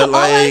 Like, but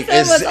like,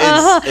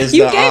 it's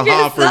you the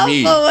gave for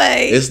me.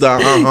 Away. It's the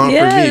for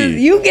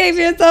me. You gave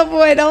yourself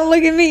away. Don't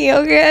look at me,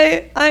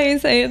 okay? I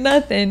ain't saying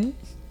nothing.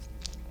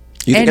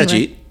 You think I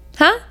cheat?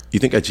 Huh? You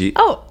think I cheat?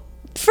 Oh,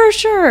 for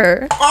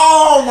sure.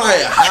 Oh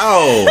my!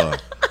 How?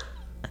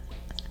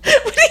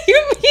 What do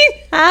you mean?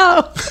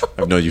 How?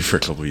 I've known you for a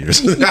couple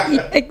years.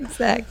 Yeah,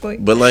 exactly.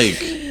 But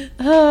like,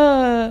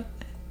 yeah.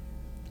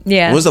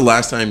 When was the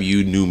last time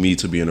you knew me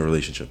to be in a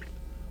relationship?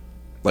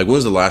 Like, when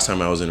was the last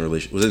time I was in a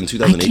relationship? Was it in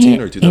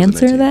 2018 or 2019?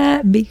 Answer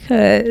that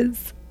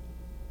because.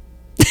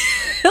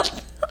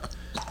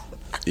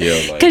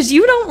 Yeah. Because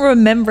you don't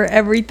remember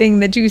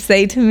everything that you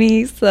say to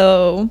me,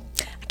 so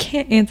I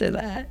can't answer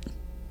that.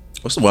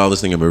 What's the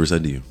wildest thing I've ever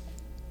said to you?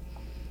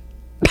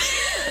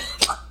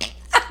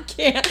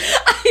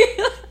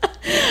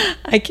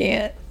 I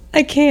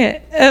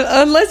can't.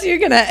 Unless you're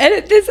gonna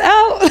edit this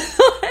out.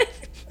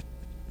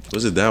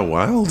 Was it that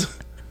wild?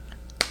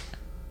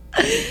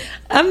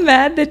 I'm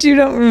mad that you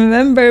don't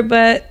remember,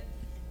 but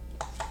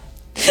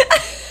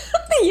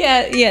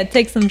yeah.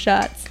 Take some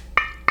shots.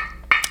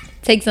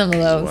 Take some of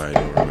those. That's why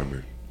I don't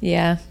remember.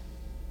 Yeah.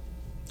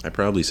 I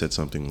probably said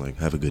something like,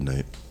 "Have a good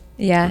night."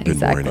 Yeah, good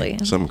exactly.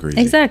 Morning. Something crazy.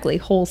 Exactly,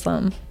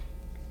 wholesome.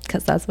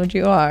 Because that's what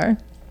you are.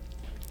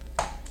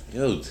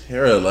 Yo,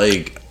 Tara,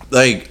 like,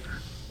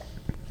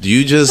 do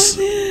you just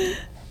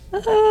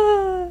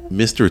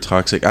Mr.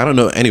 Toxic? I don't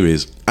know.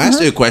 Anyways, I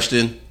asked you a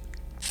question.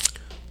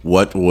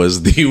 What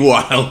was the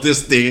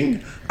wildest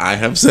thing I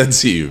have said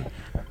to you?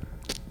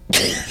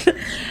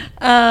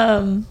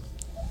 I'll end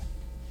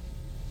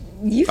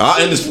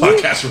this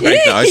podcast right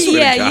now. I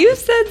swear to God. You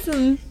said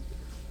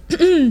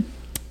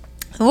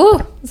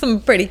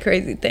some pretty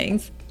crazy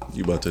things.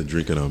 You about to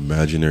drink an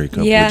imaginary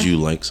cup? Yeah. Would you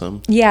like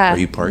some? Yeah. Are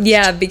you parched?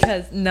 Yeah,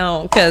 because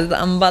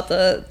I'm about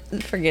to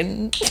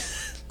freaking.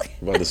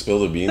 You about to spill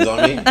the beans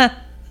on me?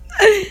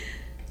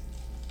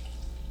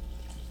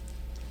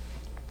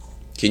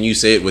 Can you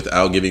say it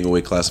without giving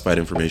away classified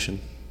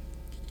information?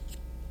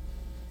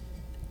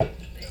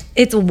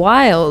 It's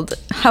wild.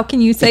 How can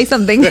you say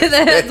something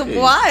that's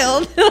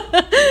wild?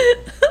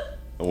 I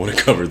want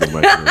to cover the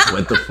microphone.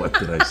 What the fuck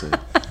did I say?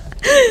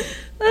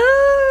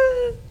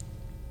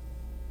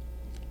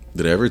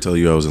 Did I ever tell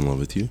you I was in love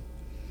with you?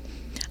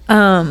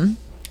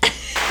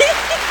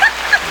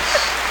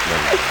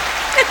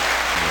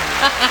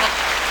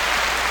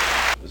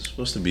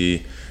 supposed to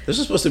be. This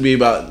is supposed to be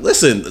about.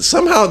 Listen,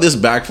 somehow this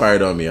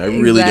backfired on me. I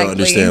really don't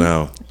understand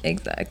how.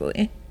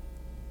 Exactly.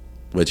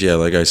 But yeah,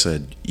 like I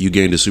said, you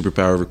gained a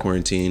superpower over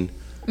quarantine.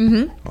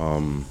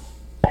 Mm-hmm.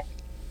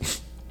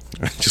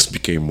 I just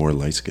became more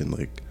light skinned.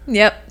 Like.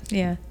 Yep.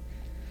 Yeah.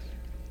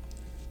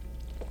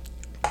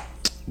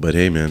 But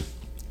hey, man.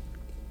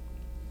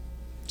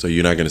 So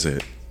you're not gonna say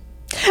it?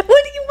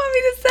 What do you want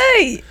me to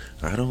say?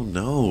 I don't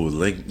know.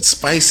 Like,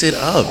 spice it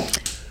up.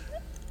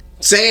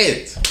 Say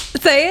it.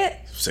 Say it.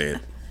 Say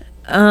it.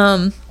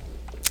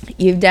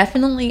 You've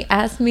definitely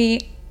asked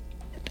me.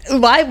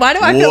 Why do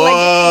I feel like?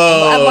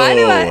 Why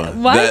do I?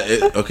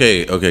 Why?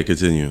 Okay.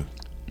 Continue.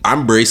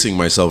 I'm bracing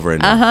myself right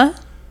now.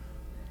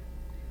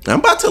 I'm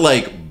about to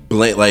like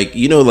like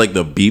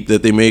the beep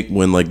that they make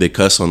when like they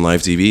cuss on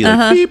live TV.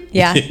 Like, beep.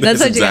 Yeah,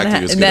 that's what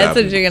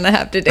you're gonna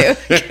have to do.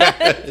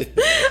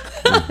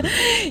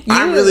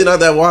 I'm really not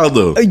that wild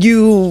though.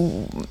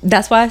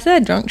 That's why I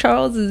said drunk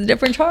Charles is a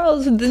different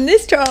Charles than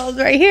this Charles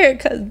right here.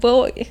 Cause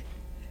boy,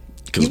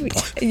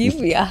 you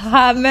be a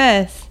hot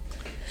mess.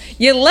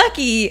 You're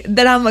lucky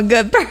that I'm a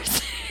good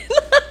person.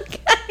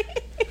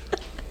 Okay.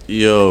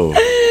 Yo,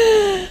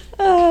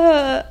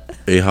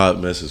 a hot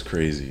mess is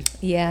crazy.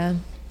 Yeah.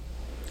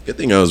 Good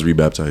thing I was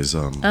rebaptized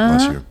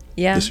last year.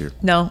 Yeah. This year.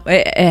 No,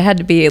 it had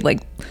to be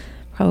like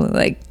probably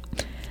like.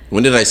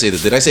 When did I say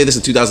this? Did I say this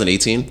in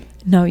 2018?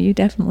 No, you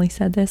definitely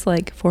said this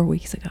like 4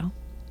 weeks ago.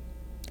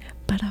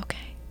 But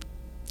okay.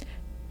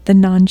 The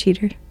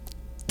non-cheater.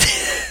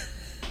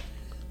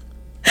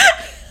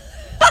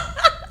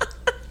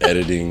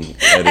 Editing.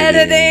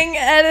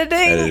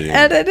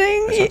 I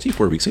talked to you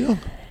 4 weeks ago.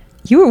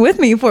 You were with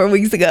me 4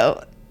 weeks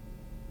ago.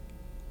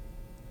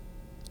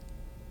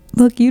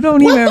 Look, you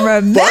don't even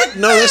remember. Fuck?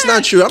 No, that's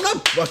not true. I'm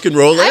not fucking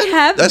rolling.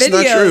 That's videos.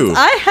 not true.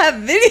 I have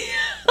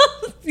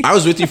videos. I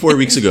was with you 4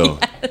 weeks ago.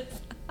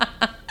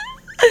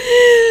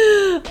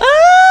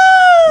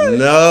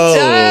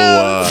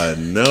 Yes.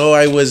 No,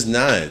 I was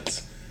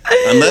not.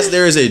 Unless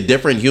there is a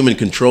different human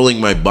controlling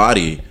my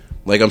body,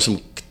 like I'm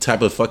some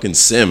type of fucking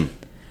sim.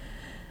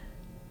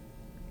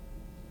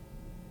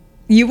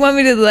 You want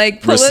me to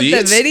like pull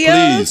receipts? Up the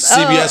videos? Please,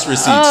 CBS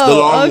receipts, the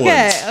long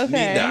ones. Okay.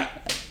 Need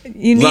that.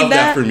 You need Love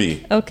that for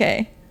me.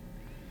 Okay.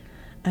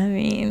 I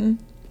mean.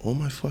 Oh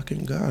my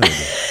fucking God.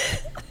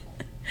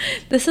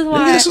 This is why.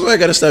 Maybe this is why I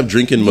gotta stop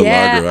drinking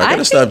Milagro. I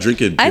gotta stop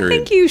drinking. Period. I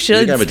think you should. You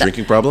think I have a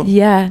drinking problem?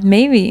 Yeah,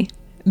 maybe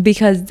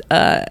because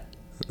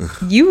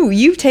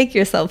you take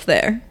yourself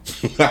there.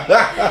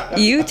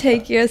 You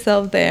take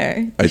yourself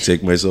there. I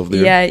take myself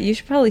there. Yeah, you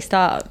should probably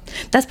stop.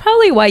 That's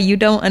probably why you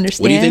don't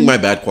understand. What do you think my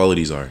bad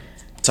qualities are?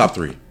 Top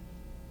 3.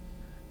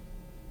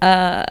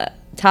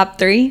 Top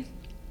 3.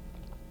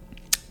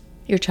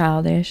 You're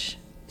childish.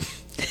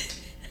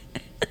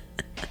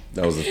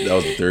 That was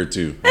the third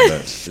too.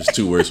 There's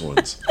 2 worse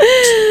ones.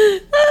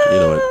 You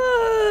know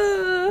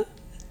what?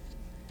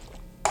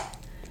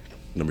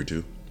 Number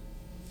 2.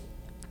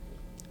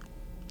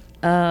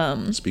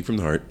 Speak from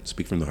the heart.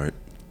 Speak from the heart.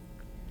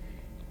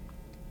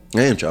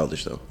 I am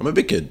childish though. I'm a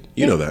big kid.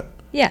 You know that.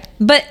 Yeah,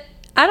 but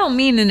I don't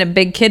mean in a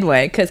big kid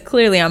way because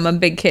clearly I'm a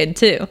big kid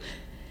too.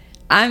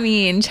 I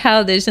mean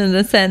childish in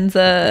the sense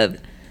of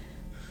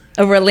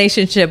a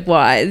relationship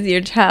wise. You're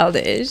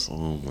childish.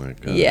 Oh my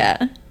God.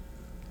 Yeah.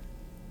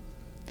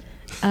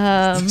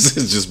 This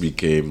just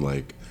became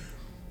like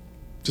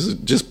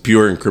just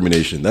pure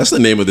incrimination. That's the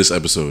name of this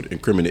episode.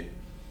 Incriminate.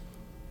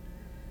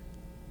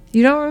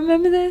 You don't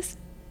remember this?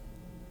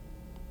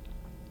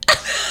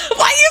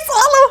 Why you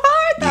swallow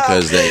hard though?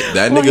 Because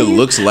that nigga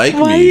looks like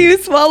me. Why you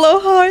swallow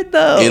hard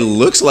though? It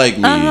looks like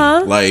me.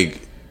 Like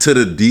to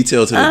the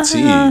detail, to the T.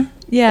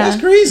 Yeah.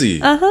 That's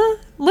crazy.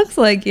 Looks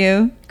like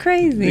you.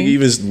 Crazy. Nigga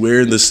even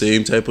wearing the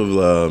same type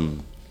of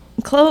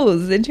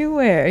clothes that you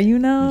wear, you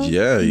know?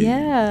 Yeah.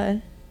 Yeah.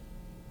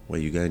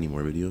 Wait, you got any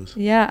more videos?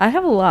 Yeah, I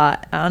have a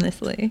lot,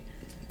 honestly.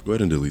 Go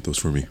ahead and delete those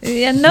for me.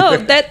 Yeah, no,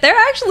 that they're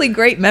actually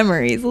great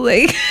memories.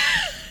 Like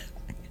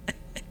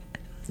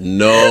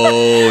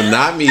no,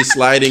 not me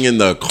sliding in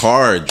the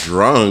car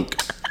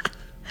drunk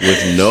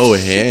with no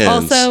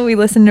hands. Also, we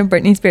listened to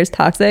Britney Spears'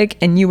 Toxic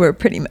and you were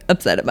pretty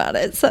upset about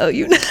it, so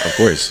you know. Of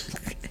course.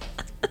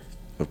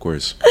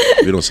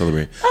 We don't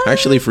celebrate. I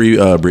actually free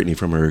Britney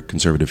from her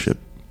conservatorship.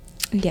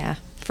 Yeah,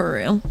 for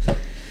real.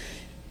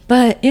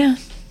 But yeah,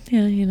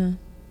 you know.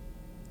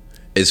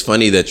 It's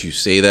funny that you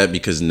say that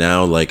because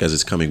now, like, as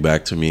it's coming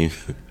back to me,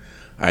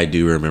 I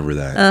do remember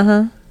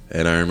that.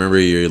 And I remember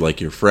you're like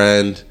your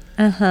friend,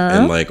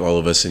 and like all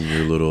of us in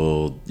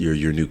your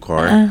your new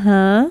car.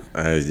 I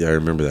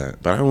remember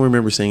that, but I don't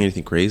remember saying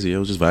anything crazy. I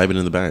was just vibing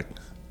in the back.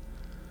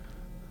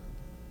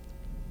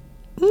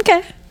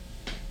 Okay.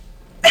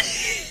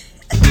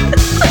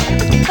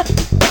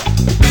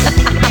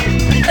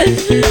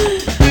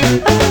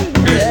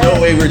 There's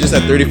no way we're just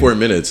at 34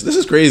 minutes. This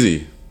is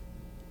crazy.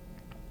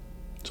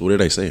 So what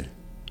did I say?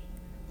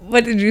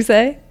 What did you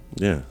say?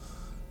 Yeah.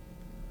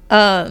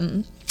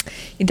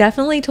 You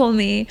definitely told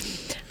me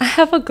I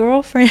have a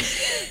girlfriend.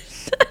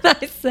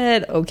 I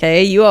said,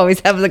 okay, you always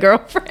have the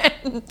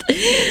girlfriend.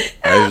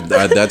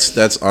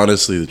 That's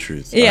honestly the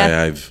truth.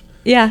 Yeah. I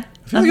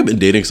feel like I've been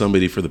dating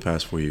somebody for the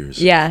past 4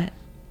 years. Yeah.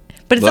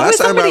 But it's the always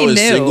last time I somebody was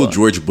new. single,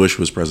 George Bush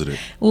was president.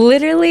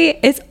 Literally,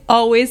 it's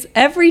always,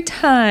 every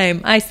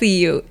time I see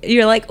you,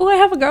 you're like, oh, I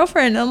have a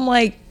girlfriend. I'm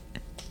like,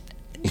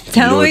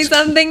 tell me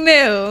something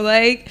new.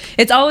 Like,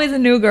 it's always a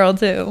new girl,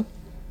 too.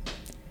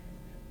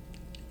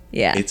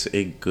 Yeah. It's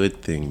a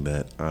good thing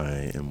that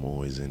I am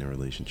always in a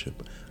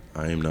relationship.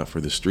 I am not for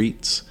the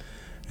streets,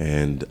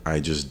 and I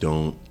just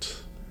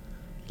don't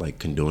like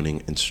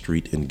condoning and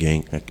street and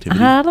gang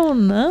activity. I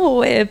don't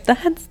know if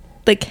that's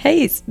the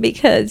case,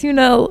 because, you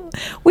know,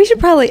 we should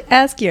probably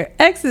ask your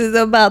exes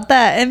about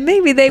that, and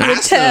maybe they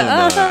would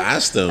tell.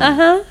 Ask them.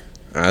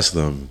 Ask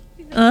them.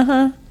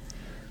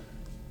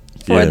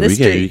 For the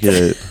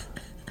streets.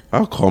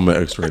 I'll call my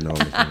ex right now on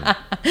the phone.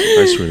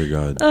 I swear to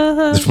God.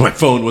 If my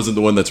phone wasn't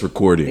the one that's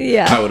recording,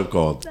 I would have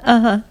called.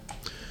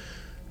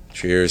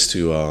 Cheers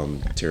to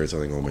Tara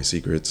telling all my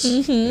secrets.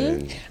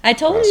 I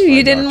told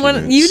you didn't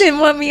want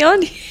me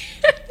on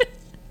here.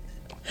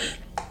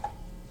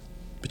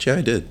 But yeah,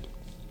 I did.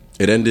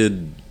 It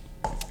ended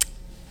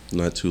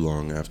not too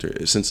long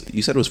after. Since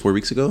you said it was 4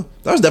 weeks ago,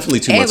 that was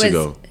definitely 2 months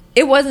ago.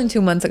 It wasn't 2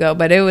 months ago,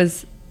 but it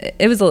was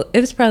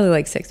probably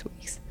like 6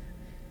 weeks.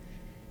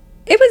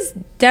 It was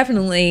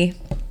definitely,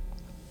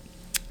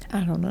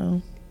 I don't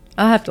know.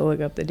 I'll have to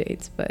look up the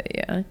dates, but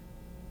yeah.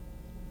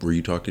 Were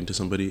you talking to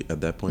somebody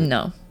at that point?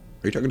 No.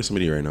 Are you talking to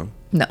somebody right now?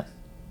 No.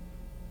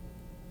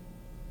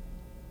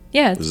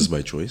 Yeah. Was this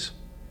by choice?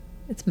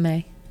 It's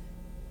May.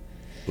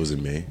 Was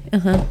it May?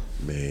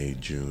 May,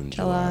 June,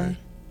 July.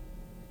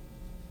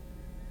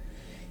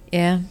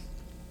 Yeah.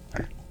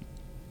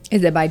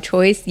 Is it by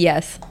choice?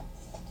 Yes.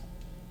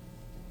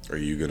 Are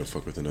you gonna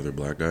fuck with another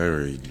black guy, or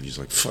are you just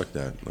like, fuck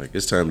that? Like,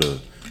 it's time to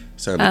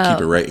keep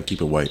it right and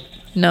keep it white.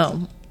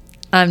 No,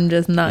 I'm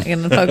just not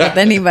gonna fuck with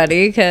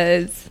anybody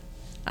because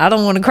I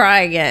don't want to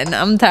cry again.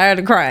 I'm tired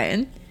of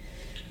crying.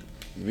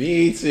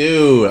 Me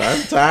too.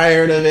 I'm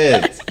tired of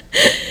it.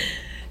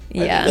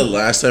 Yeah. I think the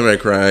last time I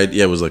cried,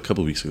 it was like a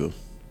couple weeks ago.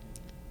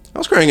 I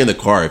was crying in the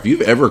car. If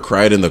you've ever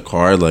cried in the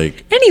car,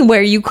 like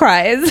anywhere you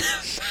cry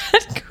is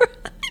bad cry.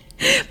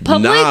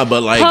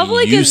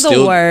 Public is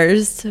the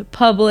worst.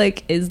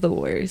 Public is the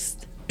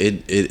worst.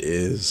 It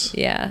is.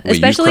 Yeah. Wait,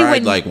 especially you cried,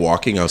 when like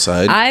walking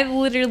outside. I've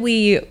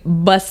literally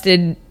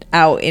busted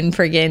out in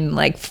friggin'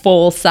 like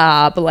full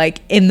sob,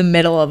 like in the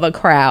middle of a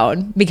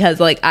crowd because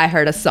like I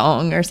heard a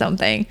song or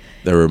something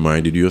that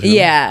reminded you of him?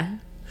 Yeah.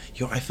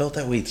 Yo, I felt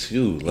that way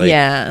too. Like,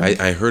 yeah.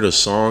 I heard a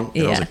song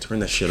and I was like, turn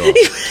that shit off.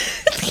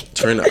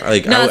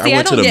 I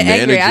went to the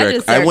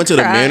manager. I went to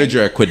the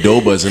manager at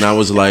Quidoba's and I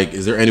was like,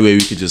 is there any way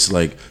we could just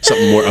like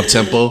something more up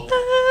tempo?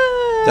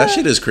 That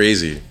shit is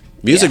crazy.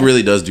 Music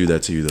really does do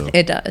that to you though.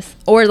 It does.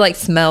 Or like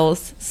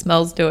smells.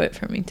 Smells do it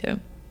for me too.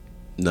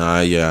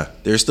 Nah, yeah.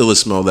 There's still a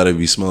smell that I'd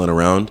be smelling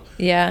around.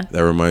 Yeah.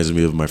 That reminds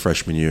me of my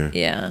freshman year.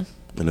 Yeah.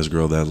 And this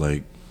girl that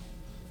like,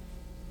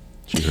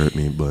 she hurt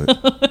me, but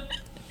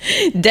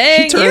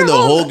dang, she turned the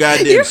whole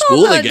goddamn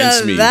school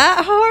against me.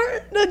 That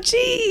hard? No,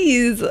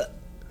 jeez.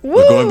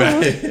 We're going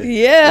back.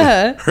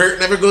 Yeah. Hurt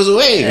never goes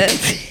away.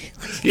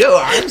 Yo,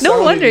 I'm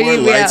no wonder more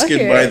you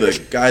light-skinned by the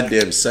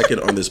goddamn second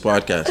on this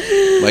podcast.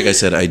 Like I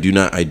said, I do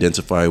not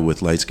identify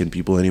with light-skinned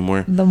people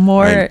anymore.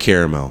 I'm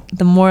caramel.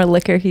 The more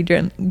liquor he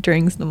drinks,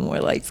 the more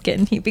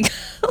light-skinned he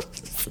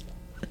becomes.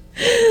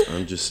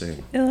 I'm just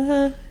saying.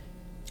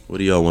 What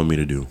do y'all want me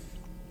to do?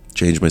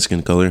 Change my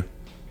skin color?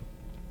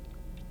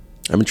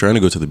 I've been trying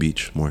to go to the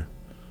beach more.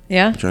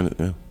 Yeah? I'm trying to,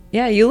 yeah.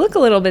 Yeah, you look a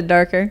little bit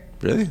darker.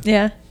 Really?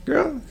 Yeah.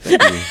 Girl,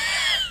 thank you.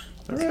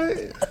 All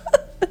right.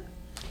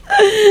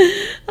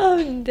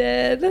 I'm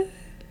dead.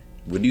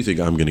 When do you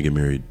think I'm going to get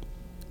married?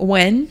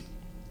 When?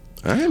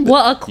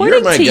 Well, according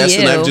you're my to guest,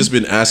 and I've just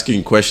been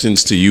asking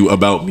questions to you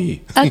about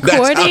me. That's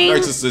how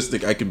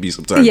narcissistic I can be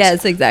sometimes.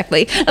 Yes,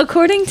 exactly.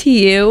 According to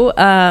you,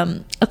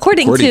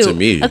 according to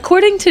me,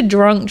 according to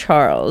Drunk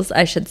Charles,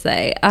 I should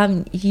say,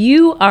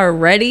 you are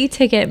ready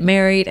to get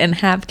married and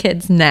have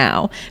kids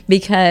now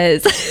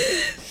because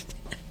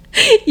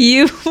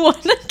you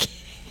want to.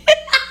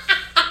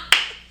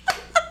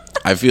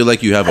 I feel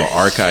like you have an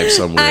archive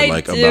somewhere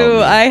about me.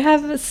 I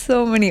have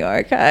so many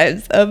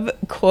archives of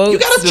quotes. You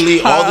gotta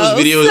delete all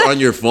those videos on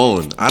your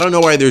phone. I don't know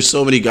why there's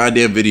so many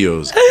goddamn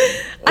videos.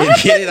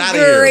 Get it out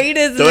of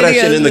here. Throw that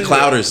shit in the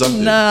cloud or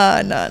something.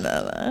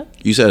 Nah.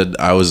 You said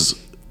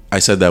I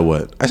said that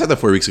what? I said that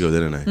 4 weeks ago,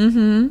 didn't I?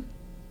 Mm-hmm.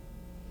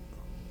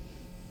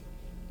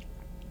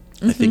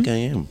 I think I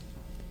am.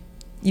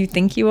 You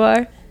think you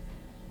are?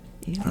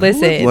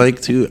 Listen, I would like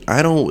to.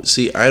 I don't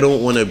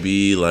want to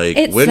be like.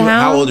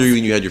 How old are you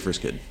when you had your first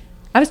kid?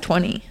 I was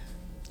 20.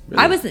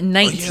 Really? I was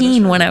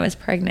 19 when I was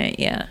pregnant.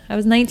 Yeah, I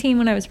was 19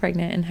 when I was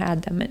pregnant and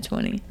had them at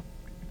 20,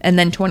 and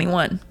then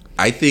 21.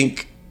 I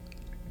think,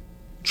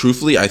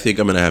 truthfully, I'm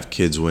gonna have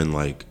kids when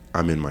like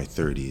I'm in my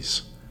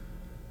 30s.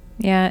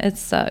 Yeah, it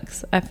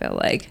sucks. I feel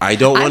like I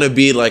don't want to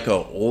be like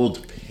an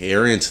old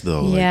parent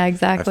though. Like, yeah,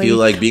 exactly. I feel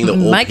like being the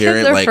old My kids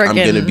parent, are like I'm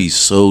gonna be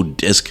so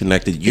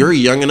disconnected. You're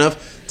young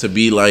enough to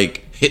be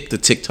like hip to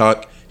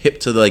TikTok, hip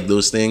to like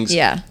those things.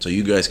 Yeah. So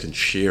you guys can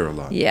share a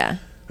lot. Yeah.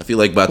 I feel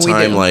like by the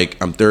time like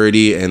I'm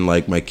 30 and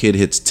like my kid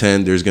hits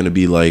 10, there's gonna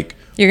be like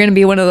you're gonna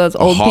be one of those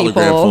old hologram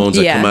people. phones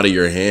that come out of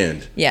your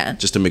hand. Yeah.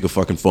 Just to make a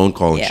fucking phone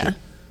call and shit.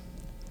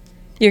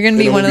 You're gonna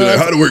be one of those.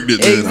 Like, how to work this?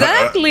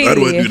 Exactly. How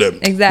do I do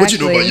that? Exactly. What you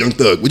know about Young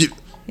Thug? What you?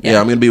 Yeah,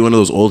 I'm gonna be one of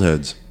those old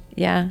heads.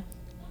 Yeah.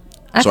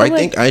 So I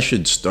think I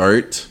should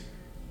start.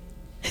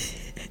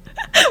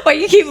 Why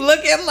you keep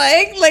looking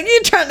like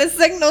you're trying to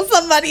signal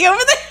somebody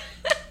over there?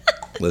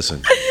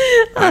 Listen,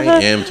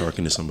 I am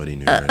talking to somebody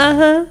new right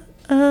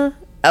now.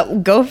 Oh,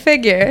 go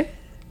figure.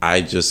 I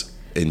just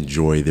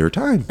enjoy their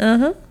time.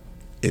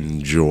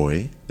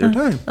 Enjoy their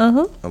time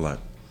a lot.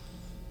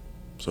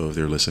 So if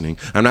they're listening,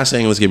 I'm not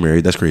saying let's get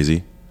married. That's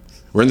crazy.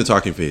 We're in the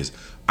talking phase.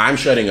 I'm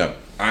shutting up.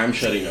 But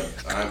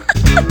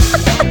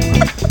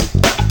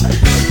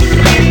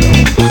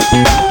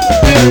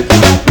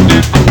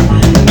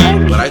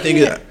I think,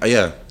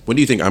 yeah. When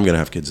do you think I'm gonna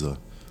have kids though?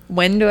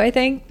 When do I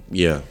think?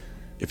 Yeah,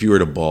 if you were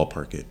to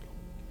ballpark it,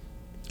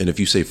 and if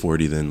you say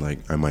 40, then like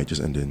I might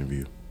just end the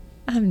interview.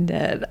 I'm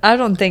dead. I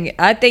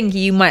think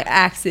you might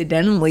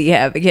accidentally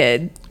have a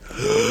kid.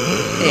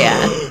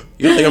 Yeah.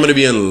 You don't think I'm gonna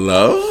be in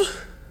love?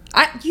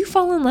 You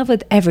fall in love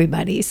with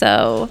everybody,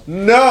 so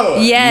no.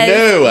 Yes.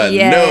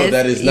 No,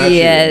 that is not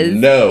true.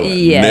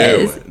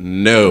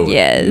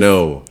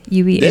 No.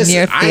 You be in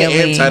your feelings. I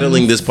am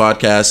titling this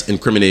podcast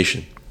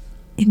 "Incrimination."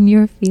 In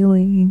your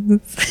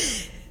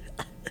feelings.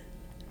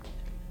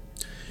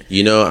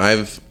 You know,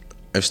 I've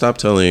stopped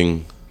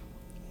telling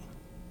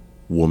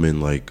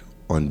women like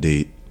on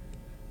date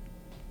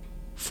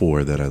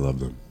 4 that I love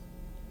them.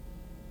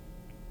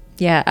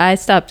 Yeah, I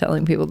stopped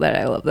telling people that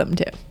I love them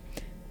too.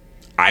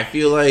 I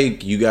feel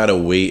like you gotta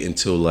wait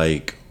until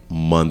like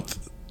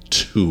month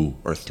 2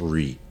 or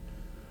 3.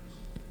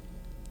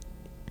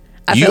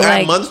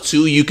 At month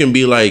 2, you can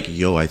be like,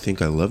 "Yo, I think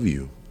I love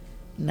you."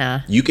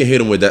 Nah. You can hit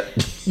them with that.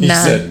 You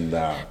said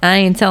nah. I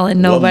ain't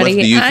telling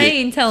nobody. I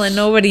ain't telling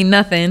nobody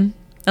nothing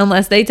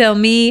unless they tell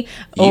me.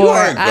 You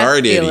are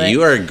guarded.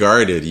 You are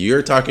guarded.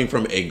 You're talking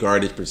from a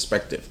guarded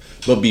perspective.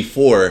 But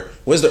before,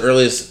 when's the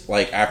earliest,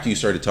 like after you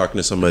started talking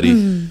to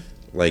somebody,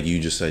 like you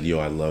just said, "Yo,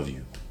 I love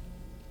you"?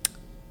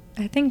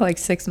 I think like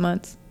 6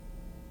 months.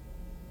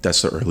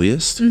 That's the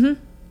earliest?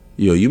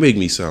 Yo, you make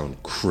me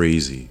sound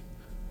crazy.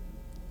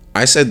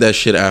 I said that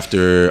shit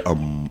after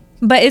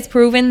But it's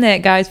proven that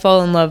guys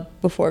fall in love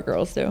before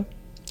girls do.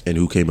 And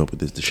who came up with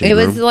this? The shade room?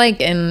 It was like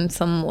in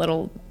some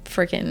little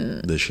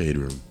freaking... The shade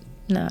room.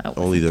 No,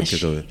 only them get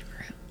the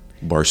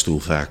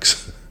barstool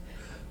facts.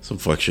 Some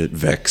fuck shit.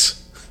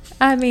 Vex.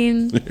 I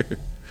mean...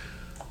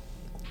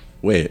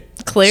 Wait.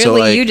 Clearly so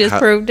like, you just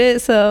proved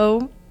it,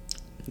 so...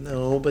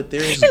 No, but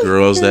there's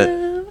girls that...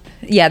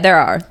 Yeah, there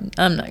are.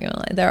 I'm not gonna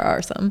lie. There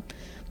are some.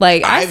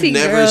 Like I've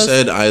never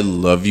said I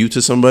love you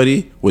to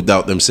somebody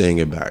without them saying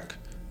it back.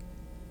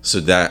 So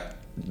that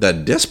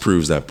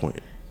disproves that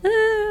point.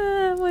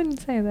 I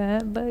wouldn't say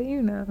that, but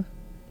you know.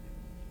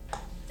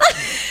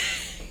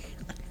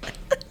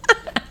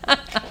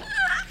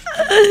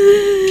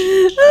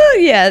 Oh,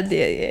 yeah.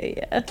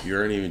 You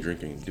aren't even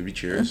drinking. Did we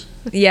cheers?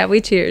 Yeah, we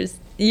cheers.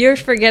 You're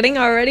forgetting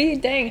already?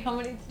 Dang, how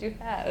many did you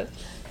have?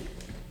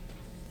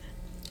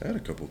 I had a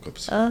couple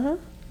cups.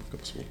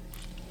 Cups full.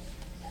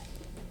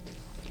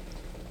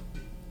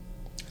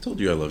 I told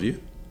you I love you.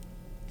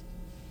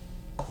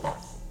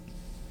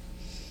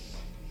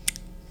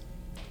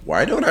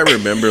 Why don't I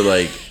remember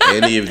like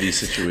any of these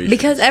situations?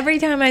 Because every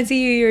time I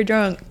see you, you're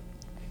drunk.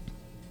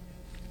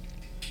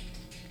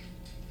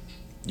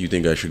 You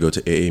think I should go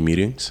to AA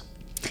meetings?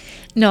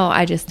 No,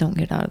 I just don't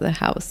get out of the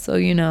house. So,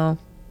 you know,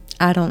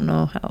 I don't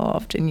know how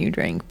often you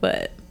drink,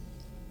 but...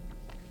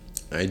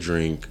 I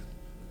drink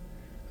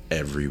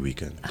every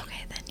weekend.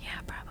 Okay, then yeah,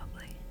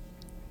 probably.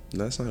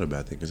 That's not a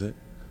bad thing, is it?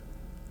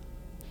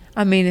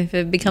 I mean, if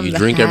it becomes you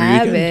drink every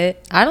habit, weekend?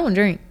 I don't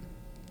drink.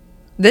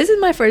 This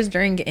is my first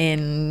drink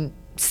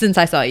since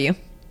I saw you.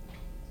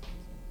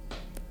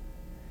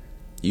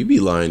 You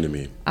be lying to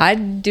me. I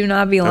do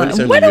not be lying. How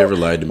many times have you ever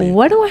lied to me?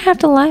 What do I have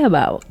to lie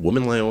about?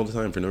 Women lie all the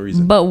time for no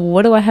reason. But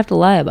what do I have to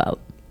lie about?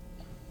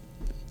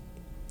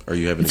 Are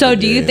you having? So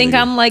do you think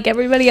I'm like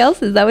everybody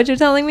else? Is that what you're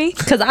telling me?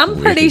 Because I'm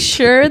pretty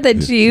sure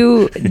that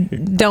you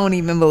don't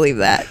even believe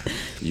that.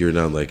 You're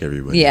not like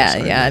everybody.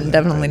 Yeah, I'm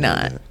definitely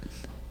not.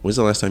 When's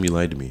the last time you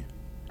lied to me?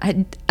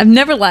 I've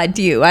never lied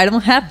to you. I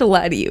don't have to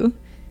lie to you.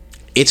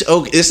 It's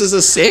okay. This is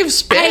a safe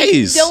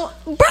space.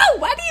 Bro,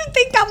 why do you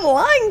think I'm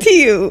lying to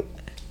you?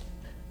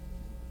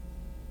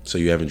 So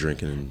you haven't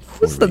drinking in 4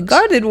 Who's the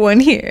guarded one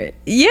here?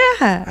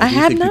 Yeah, I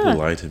have not. People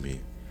lie to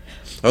me.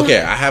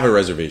 Okay, I have a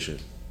reservation.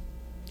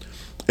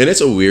 And it's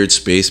a weird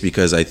space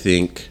because I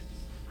think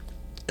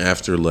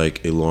after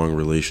like a long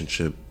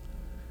relationship,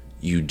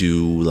 you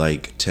do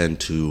like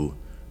tend to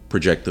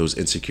project those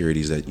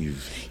insecurities that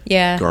you've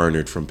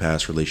garnered from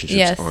past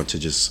relationships onto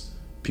just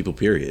people,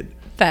 period.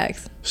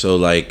 Facts. So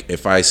like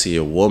if I see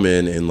a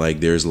woman and like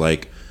there's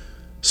like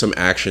some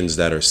actions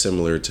that are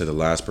similar to the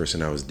last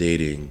person I was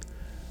dating,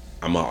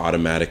 I'm gonna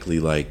automatically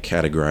like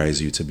categorize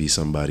you to be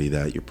somebody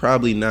that you're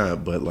probably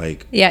not, but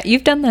like... Yeah,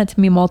 you've done that to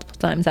me multiple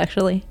times,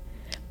 actually.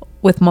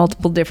 With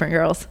multiple different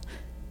girls.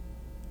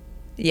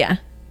 Yeah.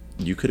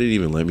 You couldn't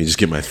even let me just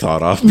get my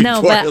thought off before,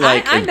 no, but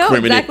like, I know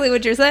exactly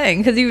what you're saying,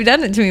 because you've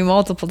done it to me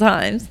multiple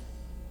times.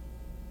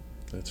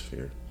 That's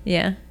fair.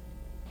 Yeah.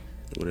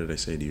 What did I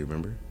say? Do you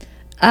remember?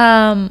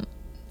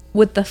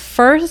 With the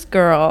first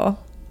girl...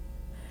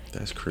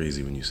 That's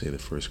crazy when you say the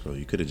first girl.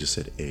 You could have just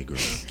said a girl.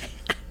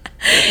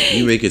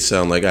 You make it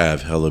sound like I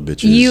have hella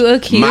bitches. You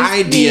accuse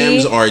my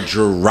DMs are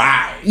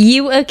dry.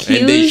 You accuse...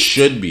 And they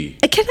should be.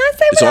 Can I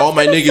say it's what all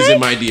my niggas say? in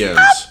my DMs.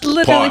 I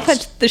literally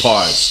punched the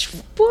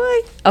Pause. Boy.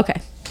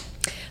 Okay.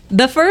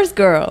 The first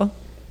girl,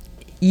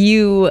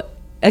 you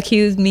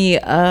accused me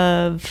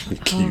of...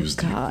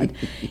 Accused. Oh, God.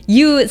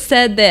 You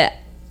said that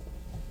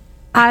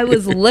I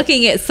was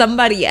looking at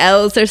somebody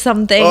else or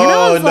something. Oh, and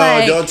I was no,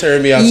 like, don't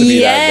turn me out to be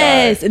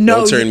that guy. No,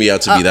 don't turn me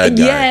out to be that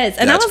guy. Yes.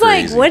 And That's I was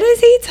crazy. like, what is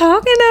he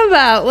talking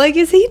about? Like,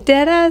 is he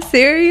dead ass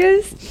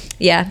serious?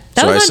 Yeah.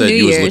 That so was I on said New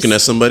you Year's. was looking at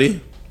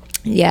somebody?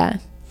 Yeah.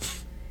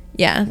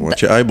 Yeah.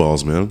 Watch your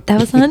eyeballs, man. That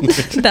was on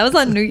that was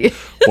on New Year's.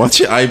 Watch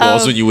your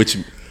eyeballs when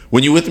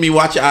you with me,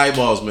 watch your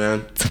eyeballs,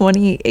 man.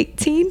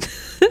 2018.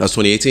 That's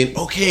 2018?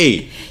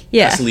 Okay.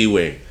 Yeah. That's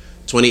leeway.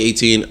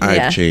 2018,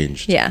 I've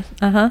changed. Yeah.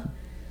 Uh-huh.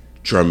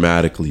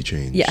 Dramatically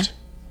changed. Yeah.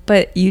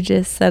 But you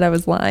just said I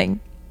was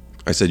lying.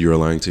 I said you were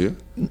lying too?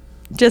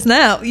 Just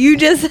now. You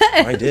just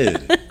said. I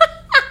did.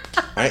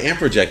 I am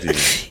projecting.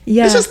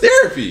 Yeah. This is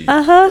therapy.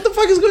 Uh-huh. What the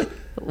fuck is going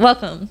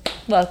Welcome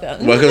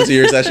to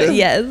your session?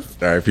 Yes.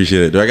 I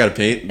appreciate it. Do I gotta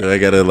paint? Do I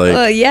gotta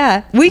like...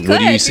 yeah. We could. What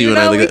do you see when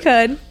I look we at...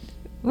 could.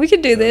 We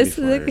could do this.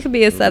 It could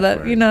be a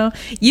setup, you know.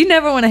 You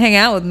never want to hang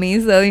out with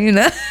me, so, you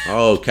know.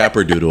 Oh,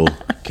 Capperdoodle.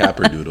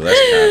 Capperdoodle. That's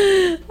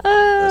cap.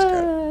 That's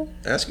cap.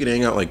 I asked you to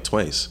hang out like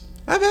twice.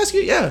 I've asked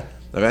you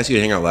to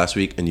hang out last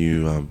week and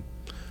you,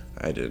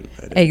 I didn't.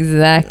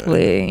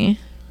 Exactly. Yeah.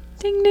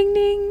 Ding, ding,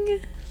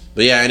 ding.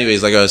 But yeah,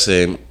 anyways, like I was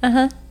saying.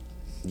 Uh-huh.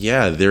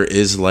 Yeah, there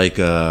is like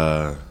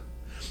I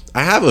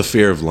have a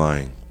fear of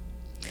lying.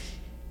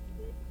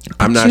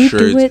 I'm not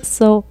sure. You do it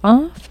so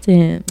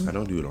often. I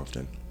don't do it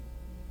often.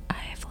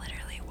 I've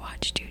literally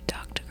watched you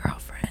talk to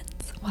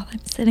girlfriends while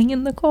I'm sitting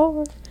in the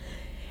car,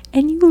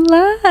 and you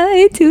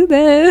lie to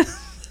them.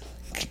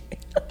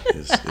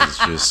 It's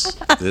just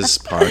this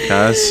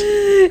podcast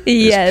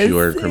is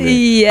pure criminal.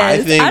 Yes.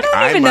 I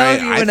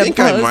think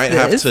I might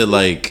have to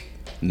like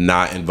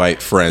not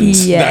invite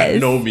friends that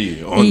know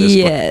me on this.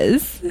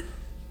 Yes.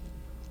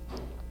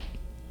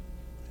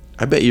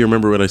 I bet you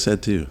remember what I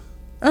said too.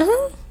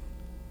 Uh-huh.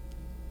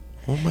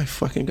 Oh my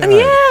fucking God.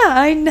 Yeah,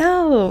 I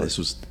know. This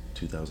was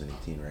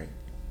 2018, right?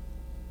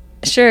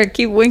 Sure,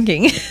 keep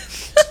winking.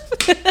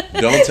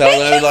 Don't tell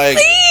them like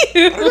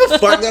what the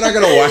fuck, they're not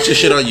gonna watch this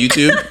shit on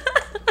YouTube.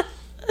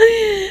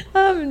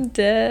 I'm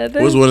dead.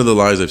 What was one of the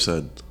lies I've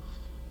said?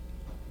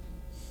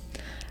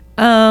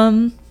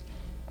 I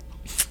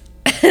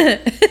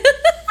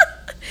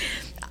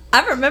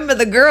remember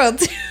the girl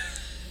too.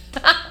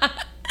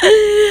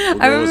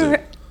 I remember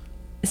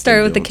it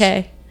started with the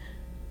K.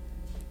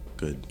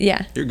 Good.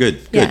 Yeah. You're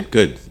good. Yeah.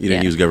 Good. You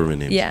didn't use government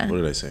names. Yeah. What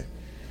did I say?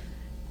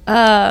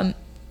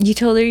 You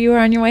told her you were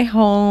on your way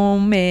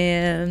home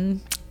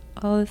and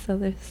all this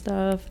other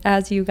stuff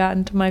as you got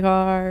into my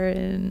car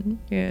and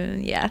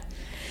yeah.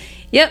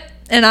 Yep.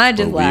 And I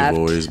just laughed.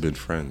 We've always been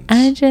friends.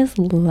 I just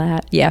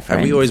laughed. Yeah, friends.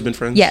 Have we always been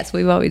friends? Yes,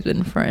 we've always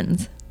been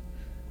friends.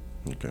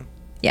 Okay.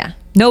 Yeah.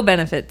 No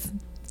benefits.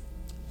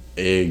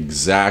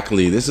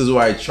 Exactly. This is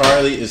why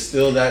Charlie is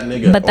still that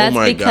nigga. But that's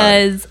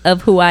because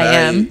of who I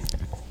am.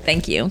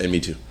 Thank you. And me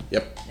too.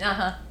 Yep.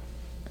 Uh-huh.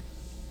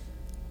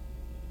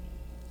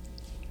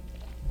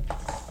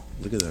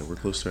 Look at that. We're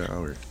close to our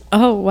hour.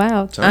 Oh,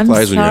 wow. Time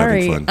flies when you're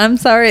having fun. I'm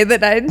sorry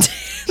that I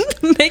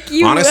didn't make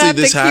you honestly, have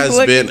this to has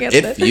keep been,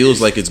 it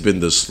feels like it's been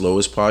the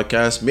slowest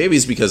podcast. Maybe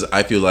it's because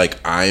I feel like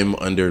I'm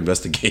under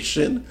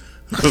investigation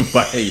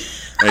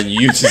and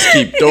you just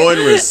keep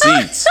throwing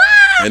receipts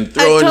and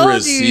throwing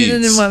receipts. You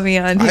didn't want me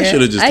on here. I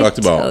should have just talked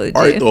about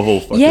art the whole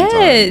fucking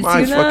time.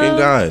 My fucking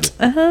God.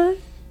 Uh-huh.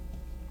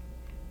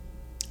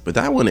 But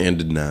that one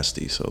ended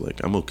nasty, so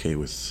like I'm okay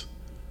with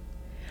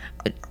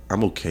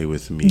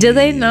me. Do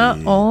they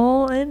not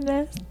all end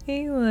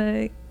nasty?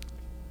 Like,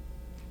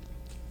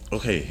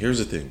 okay, here's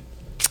the thing,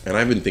 and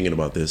I've been thinking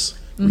about this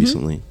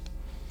recently.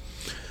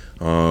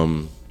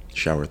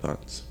 Shower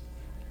thoughts.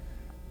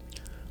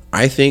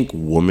 I think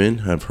women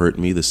have hurt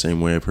me the same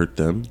way I've hurt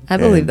them. I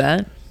believe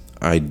that.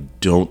 I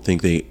don't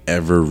think they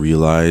ever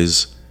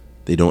realize.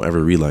 They don't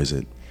ever realize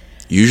it.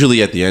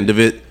 Usually, at the end of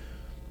it,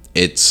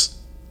 it's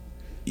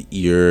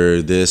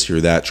you're this,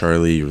 you're that,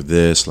 Charlie, you're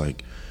this.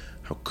 Like,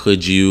 how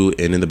could you?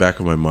 And in the back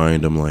of my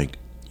mind, I'm like,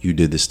 you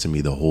did this to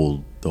me the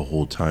whole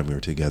time we were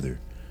together.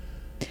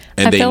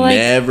 And they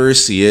never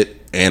see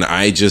it, and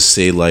I just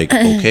say like,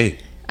 okay.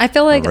 I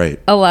feel like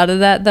a lot of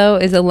that though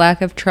is a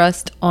lack of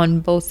trust on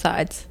both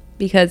sides,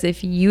 Because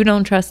if you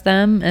don't trust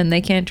them and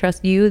they can't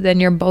trust you, then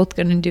you're both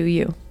going to do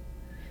you.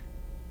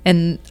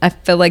 And I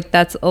feel like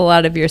that's a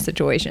lot of your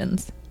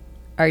situations.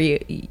 Are you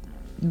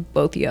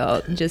both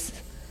y'all just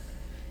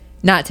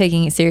not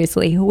taking it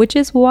seriously, which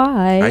is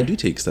why I do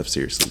take stuff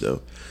seriously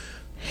though.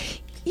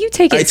 You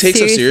take it I take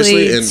stuff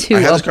seriously, and to I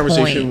had this a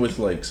conversation point. with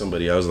like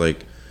somebody. I was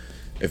like,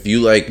 if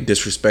you like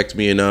disrespect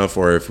me enough,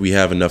 or if we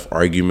have enough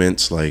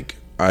arguments, like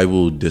I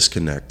will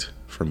disconnect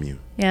from you.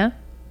 Yeah.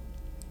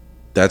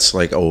 That's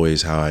like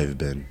always how I've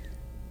been.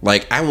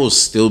 Like I will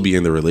still be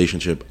in the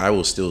relationship. I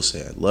will still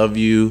say I love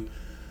you.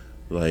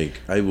 Like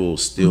I will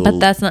still But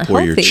that's not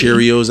pour healthy. your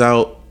Cheerios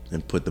out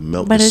and put the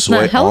milk, But the it's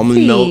soy not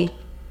almond healthy. milk,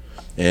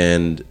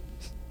 and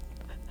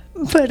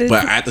But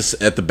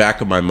at the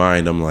back of my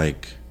mind, I'm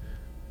like,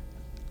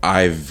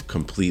 I've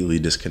completely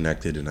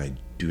disconnected, and I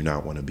do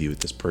not want to be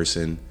with this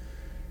person.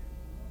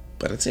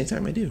 But at the same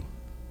time, I do.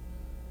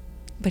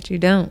 But you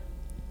don't.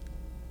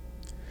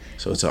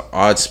 So it's an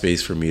odd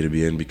space for me to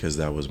be in because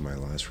that was my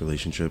last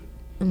relationship.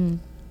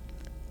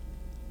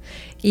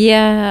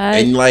 Yeah.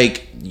 And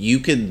like you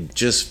could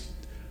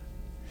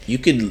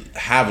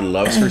have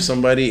loves for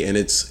somebody, and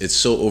it's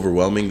so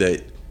overwhelming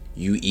that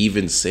you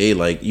even say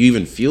like you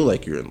even feel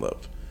like you're in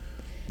love.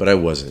 But I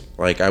wasn't.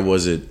 Like I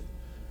wasn't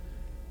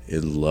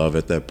in love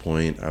at that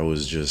point. I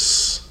was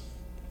just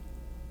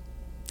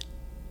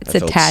It's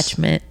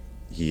attachment.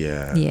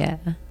 Yeah. Yeah.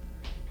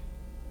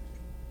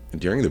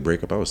 And during the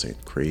breakup, I was saying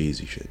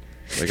crazy shit.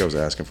 Like I was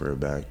asking for her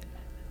back.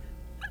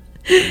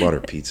 I bought her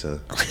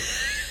pizza.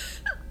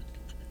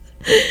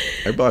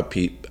 I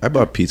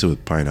bought pizza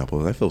with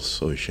pineapple. I feel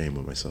so ashamed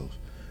of myself.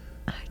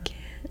 I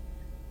can't.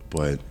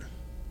 But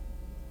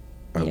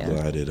I'm Yeah.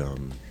 glad it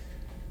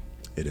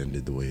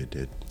ended the way it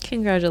did.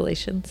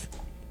 Congratulations.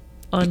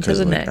 On Because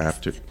to the like next.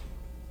 after,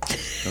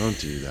 don't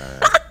do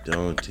that.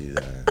 Don't do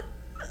that.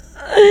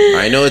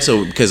 I know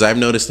because I've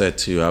noticed that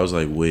too. I was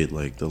like, wait,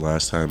 like the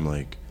last time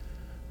like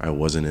I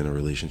wasn't in a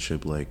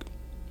relationship, like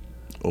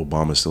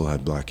Obama still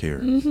had black hair,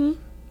 and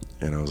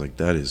I was like,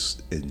 that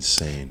is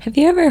insane. Have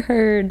you ever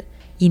heard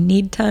you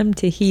need time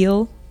to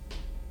heal?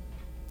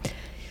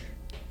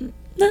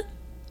 No.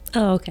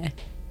 Oh, okay.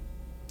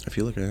 I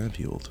feel like I have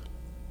healed.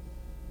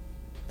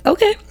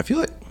 Okay. I feel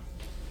like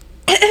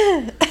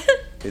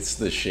it's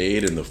the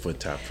shade and the foot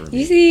tap for me.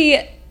 You see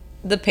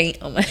the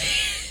paint on my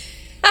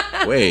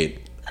Wait,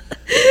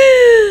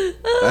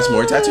 that's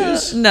more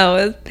tattoos No,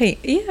 it's paint.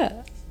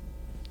 Yeah.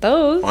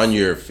 Those. on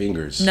your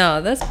fingers.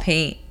 No, that's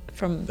paint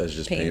from That's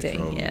just painting. paint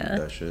from yeah.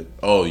 that shit.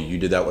 Oh, you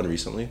did that one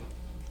recently?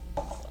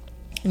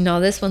 No,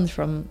 this one's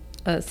from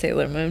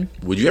Sailor Moon.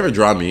 Would you ever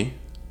draw me?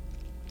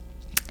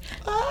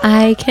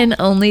 I can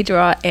only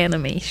draw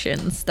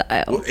animation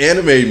style. Well,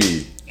 animate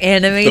me.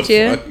 Animate The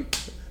you? fuck?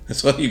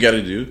 That's all you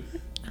gotta do.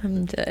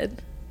 I'm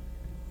dead.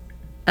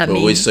 I But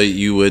mean, wait, so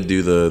you would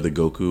do the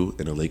Goku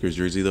in a Lakers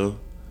jersey though?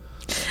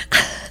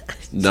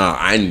 Nah,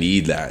 I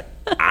need that.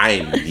 I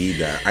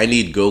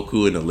need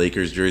Goku in a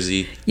Lakers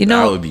jersey. You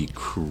know, that would be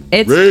crazy.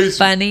 it's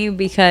funny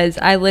because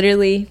I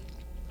literally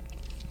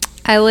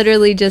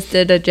just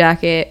did a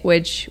jacket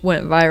which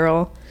went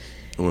viral.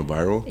 It went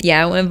viral.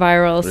 Yeah, it went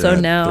viral. It So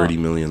had now 30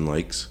 million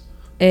likes.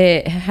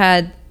 it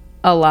had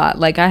a lot.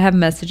 Like I have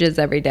messages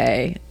every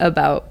day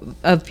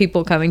of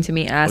people coming to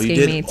me asking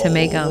me to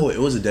make them. Oh, it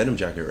was a denim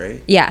jacket,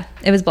 right? Yeah,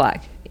 it was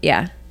black.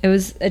 Yeah, it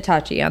was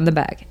Itachi on the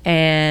back,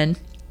 and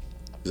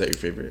Is that your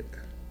favorite?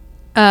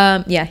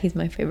 yeah, he's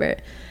my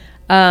favorite.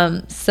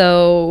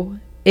 So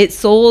it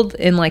sold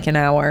in like an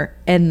hour,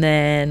 and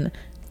then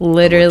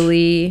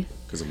literally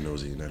Because I'm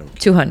nosy and I don't care.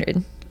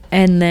 200,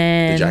 and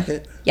then The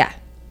jacket? yeah,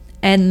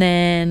 and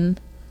then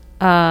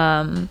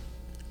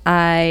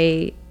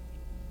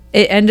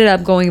it ended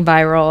up going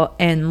viral,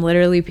 and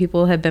literally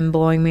people have been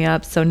blowing me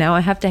up. So now I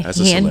have to Has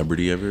a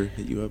celebrity ever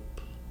hit you up?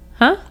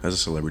 Huh? Has a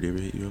celebrity ever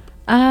hit you up?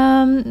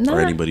 No. Or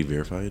anybody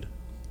verified?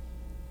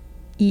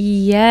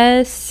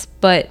 Yes,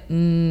 but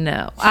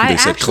no. They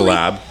said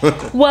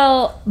collab.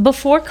 Well,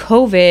 before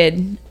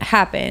COVID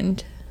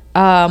happened,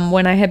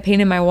 when I had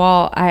painted my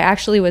wall, I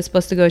actually was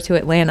supposed to go to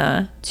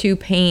Atlanta to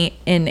paint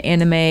an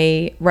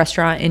anime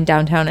restaurant in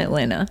downtown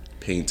Atlanta.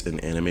 Paint an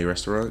anime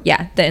restaurant?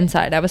 Yeah, the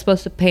inside. I was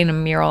supposed to paint a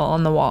mural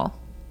on the wall.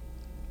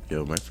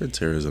 Yo, my friend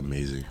Tara is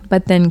amazing.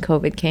 But then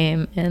COVID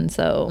came, and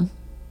so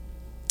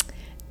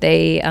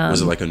they Was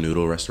it like a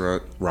noodle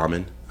restaurant?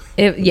 Ramen?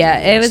 it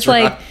was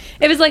Restaurant?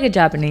 like a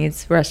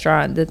Japanese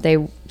restaurant that they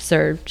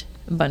served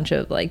a bunch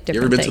of like different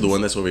You ever been things. to the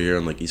one that's over here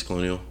on like East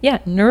Colonial? Yeah,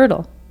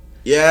 noodle.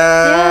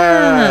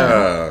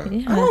 Yeah.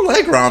 Yeah. I don't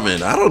like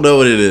ramen. I don't know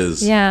what it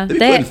is. Yeah. They be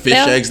putting fish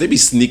eggs. They be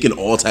sneaking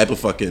all type of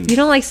fucking You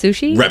don't like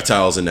sushi?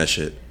 reptiles in that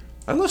shit.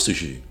 I love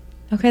sushi.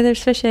 Okay,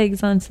 there's fish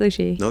eggs on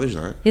sushi. No, there's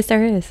not. Yes,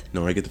 there is.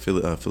 No, I get the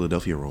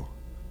Philadelphia roll.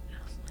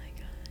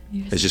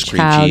 You're It's just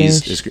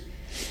childish. cream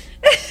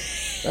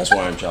cheese. That's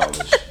why I'm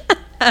childish.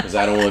 Because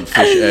I don't want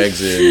fish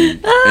eggs in.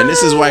 And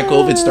this is why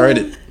COVID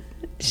started.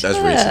 That's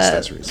racist.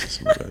 That's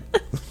racist. Oh my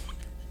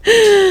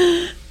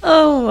God.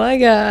 Oh my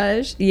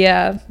gosh.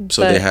 Yeah.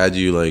 So they had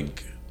you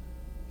like.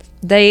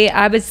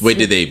 I was. Wait,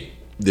 did they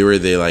were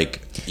they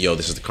like, yo,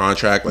 this is the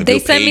contract? Like they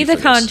sent me the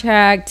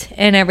contract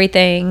and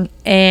everything,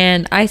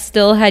 and I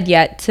still had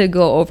yet to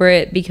go over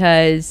it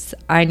because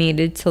I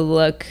needed to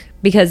look,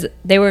 because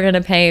they were going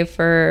to pay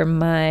for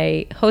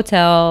my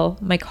hotel,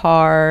 my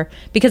car,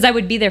 because I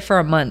would be there for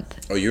a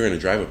month. Oh, you were going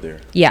to drive up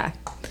there? Yeah.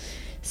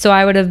 So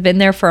I would have been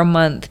there for a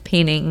month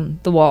painting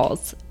the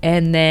walls,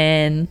 and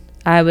then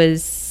I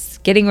was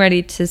getting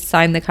ready to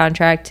sign the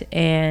contract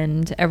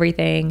and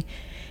everything.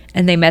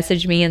 And they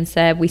messaged me and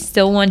said, we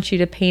still want you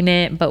to paint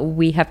it, but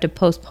we have to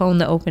postpone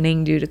the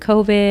opening due to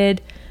COVID.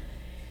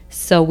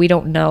 So we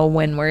don't know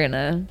when we're going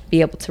to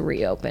be able to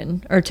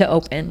reopen or to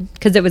open,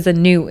 because it was a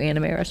new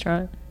anime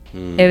restaurant.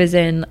 It was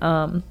in...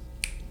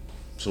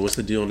 So what's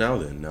the deal now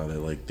then? Now that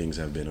like things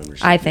have been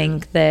unrestricted? I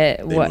think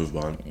that... They moved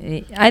on?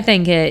 I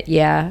think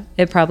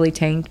it probably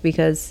tanked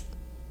because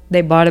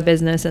they bought a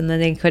business and then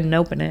they couldn't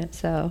open it.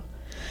 So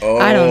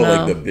I don't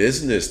know. Like the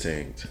business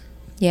tanked.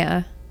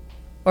 Yeah.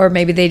 Or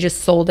maybe they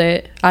just sold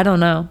it. I don't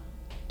know.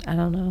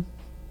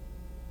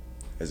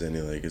 Is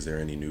there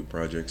any new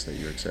projects that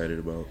you're excited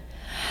about?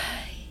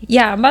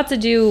 Yeah, I'm about to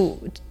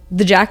do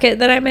the jacket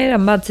that I made.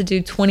 I'm about to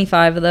do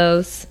 25 of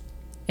those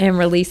and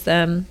release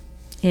them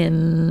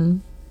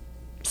in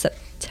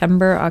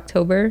September,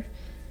 October.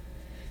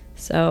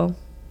 So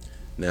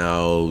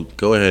now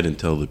go ahead and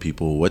tell the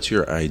people, what's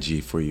your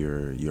IG for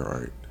your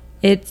art?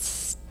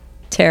 It's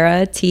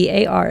Tara,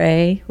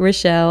 Tara,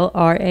 Rochelle, Rashelle,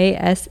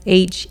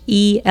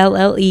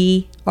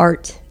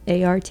 Art,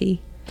 ART.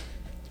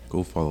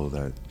 Go follow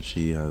that.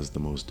 She has the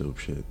most dope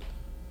shit.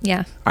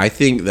 Yeah. I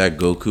think that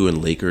Goku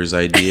and Lakers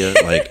idea,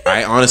 like,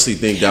 I honestly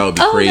think that would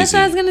be crazy. That's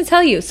what I was going to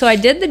tell you. So I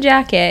did the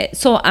jacket.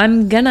 So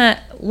I'm going to,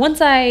 once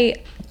I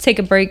take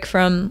a break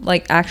from,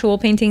 like, actual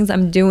paintings,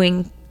 I'm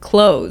doing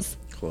clothes.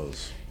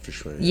 Clothes, for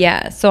sure.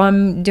 Yeah. So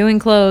I'm doing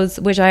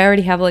clothes, which I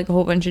already have, like, a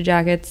whole bunch of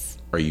jackets.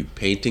 Are you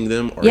painting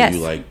them, or yes, are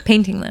you like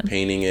painting them?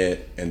 Painting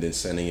it and then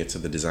sending it to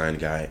the design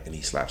guy and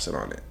he slaps it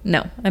on it?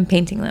 No, I'm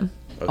painting them.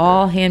 Okay.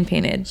 All hand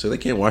painted. So they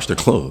can't wash their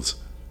clothes.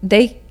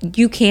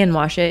 You can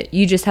wash it.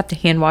 You just have to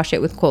hand wash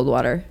it with cold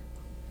water.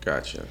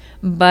 Gotcha.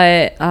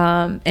 But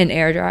and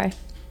air dry.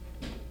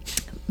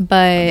 But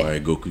I buy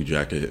a Goku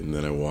jacket and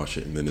then I wash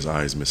it and then his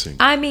eye is missing.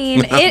 I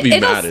mean,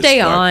 it'll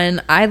stay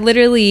on. I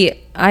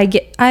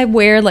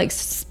wear like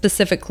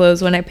specific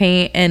clothes when I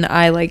paint, and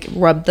I like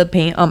rub the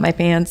paint on my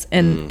pants,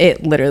 and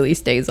it literally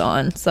stays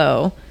on.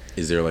 So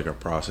is there like a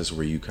process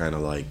where you kind of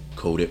like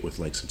coat it with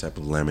like some type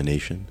of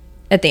lamination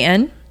at the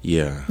end?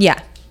 Yeah.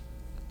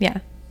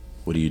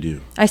 What do you do?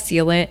 I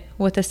seal it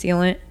with a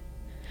sealant.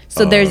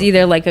 So there's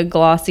either like a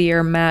glossy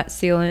or matte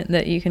sealant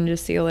that you can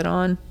just seal it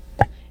on.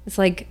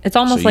 It's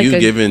almost like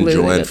you've given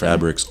Joanne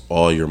Fabrics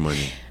all your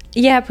money.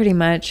 Yeah, pretty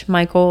much.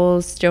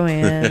 Michael's,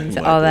 Joanne's,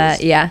 all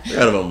that. Yeah.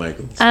 Forgot about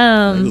Michael's.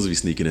 Michael's will be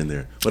sneaking in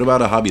there. What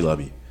about a Hobby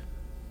Lobby?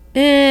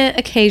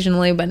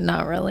 Occasionally, but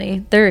not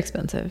really. They're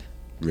expensive.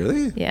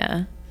 Really?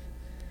 Yeah.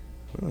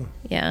 Oh.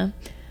 Yeah.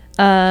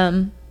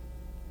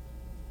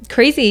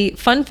 Crazy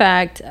fun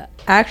fact.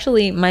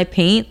 Actually, my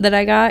paint that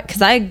I got,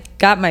 because I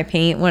got my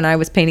paint when I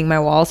was painting my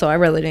wall, so I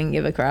really didn't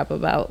give a crap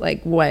about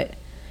like what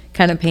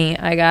kind of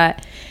paint I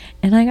got.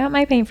 And I got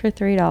my paint for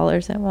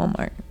 $3 at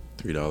Walmart.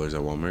 $3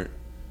 at Walmart?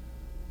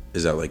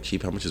 Is that like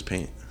cheap? How much is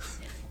paint?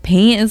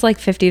 Paint is like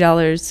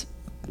 $50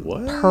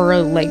 what? Per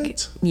like,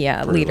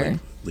 yeah, per liter. Like,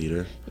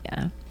 liter?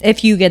 Yeah.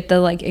 If you get the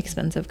like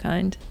expensive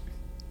kind.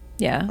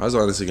 Yeah. I was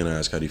honestly going to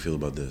ask, how do you feel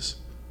about this?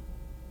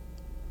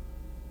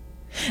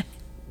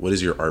 What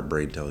does your art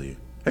brain tell you?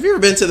 Have you ever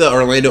been to the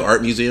Orlando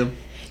Art Museum?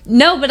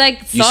 No, but I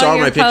saw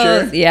your my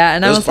picture. Post. Yeah,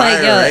 and I was fire,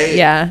 like, yo, right?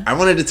 yeah. I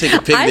wanted to take a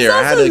pic there.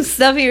 I saw some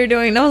stuff you were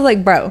doing, and I was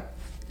like, bro,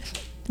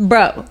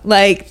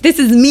 like, this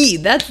is me.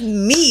 That's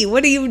me.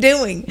 What are you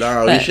doing?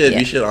 No, we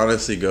should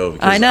honestly go.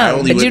 I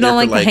know, but you don't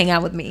like to hang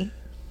out with me.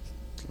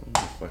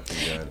 Oh, fucking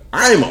God.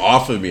 I'm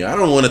off of me. I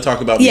don't want to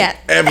talk about me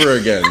ever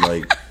again.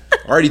 Like,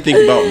 I already think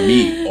about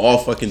me all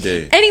fucking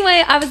day.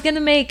 Anyway, I was going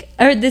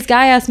to this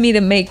guy asked me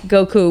to make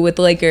Goku with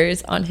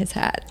Lakers on his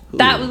hat. Ooh.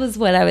 That was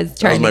what I was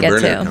trying to get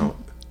to. Account.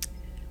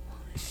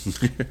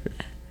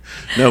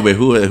 No, but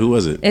who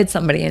was it? It's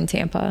somebody in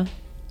Tampa.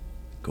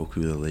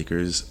 Goku the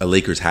Lakers? A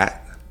Lakers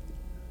hat?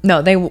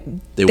 No, they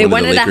wanted the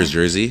Lakers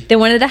jersey? They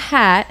wanted a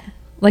hat,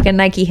 like a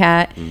Nike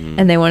hat,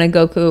 and they wanted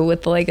Goku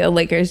with like a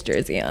Lakers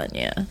jersey on,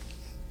 yeah.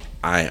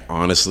 I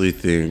honestly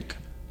think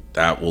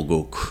that will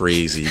go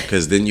crazy,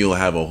 because then you'll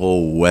have a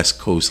whole West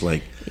Coast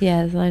like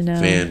yes, I know.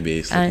 Fan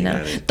base. I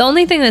know. The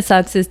only thing that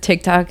sucks is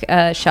TikTok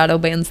shadow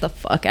bans the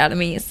fuck out of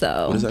me.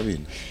 So what does that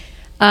mean?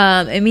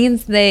 It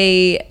means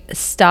they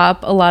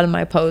stop a lot of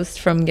my posts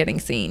from getting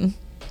seen.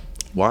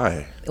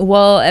 Why?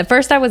 Well, at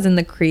first I was in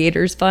the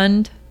Creators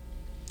Fund.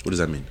 What does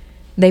that mean?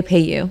 They pay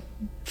you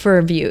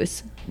for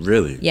views.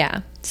 Really?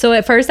 Yeah. So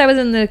at first I was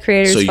in the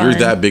Creators Fund. So you're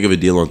that big of a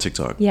deal on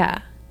TikTok? Yeah.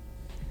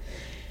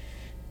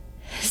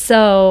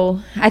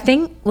 So I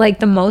think like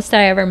the most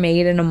I ever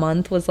made in a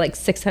month was like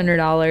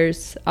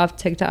 $600 off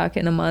TikTok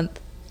in a month.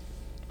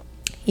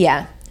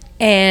 Yeah.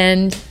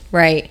 And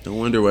right. No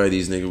wonder why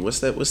these niggas. What's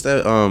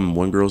that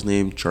one girl's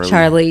name? Charlie.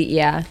 Charlie,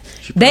 yeah.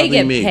 They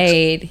get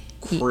paid.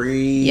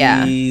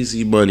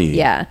 crazy money.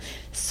 Yeah.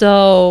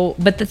 So,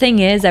 but the thing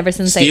is, ever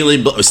since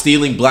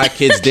stealing black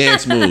kids'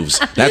 dance moves.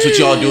 That's what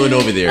y'all doing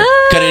over there.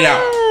 Cut it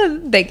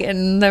out. They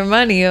getting their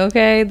money,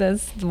 okay?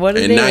 That's what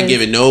it is. And not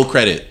giving no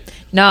credit.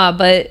 Nah,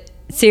 but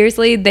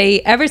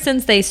seriously, ever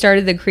since they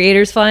started the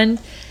Creators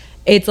Fund,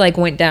 it's like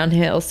went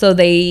downhill. So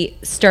they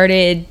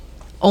started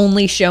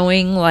only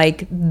showing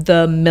like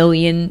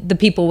the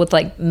people with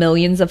like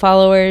millions of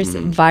followers,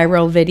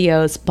 viral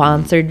videos,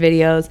 sponsored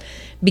videos,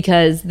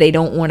 because they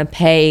don't want to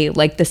pay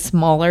like the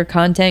smaller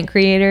content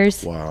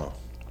creators. Wow.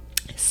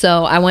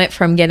 So I went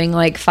from getting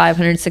like $500,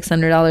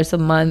 $600 a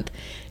month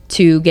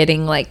to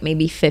getting like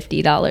maybe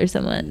 $50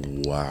 a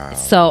month. Wow.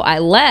 So I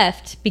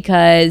left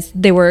because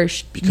they were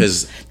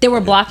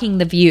blocking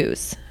the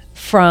views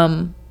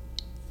from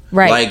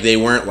like they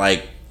weren't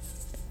like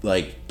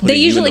putting they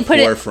usually you in the put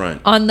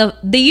forefront. It on the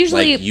they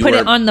usually like put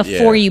it on the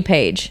For You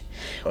page,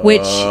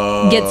 which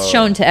gets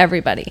shown to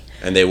everybody.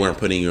 And they weren't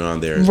putting you on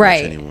there as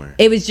much anymore.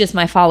 It was just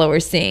my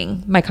followers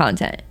seeing my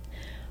content.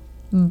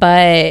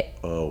 But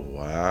oh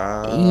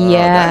wow.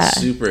 Yeah.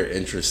 That's super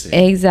interesting.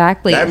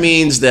 Exactly. That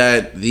means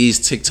that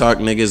these TikTok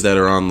niggas that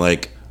are on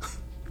like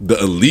the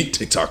elite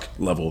TikTok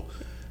level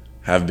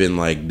have been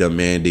like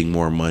demanding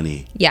more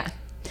money. Yeah.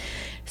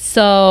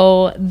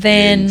 So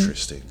then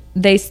interesting.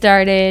 They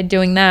started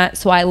doing that.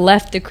 So I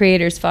left the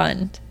Creators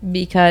Fund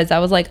because I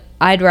was like,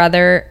 I'd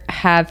rather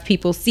have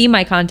people see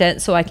my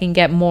content so I can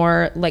get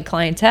more like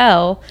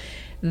clientele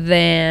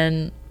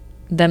than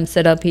them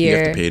sit up here.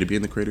 You have to pay to be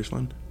in the Creators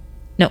Fund?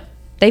 No,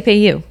 they pay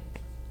you.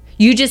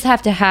 You just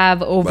have to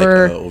have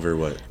over over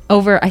what?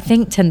 Over I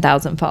think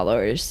 10,000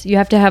 followers. You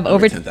have to have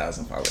over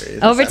 10,000 followers.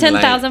 Over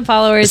 10,000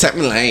 followers.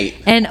 Something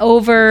like. And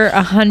over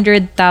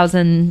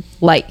 100,000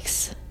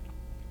 likes.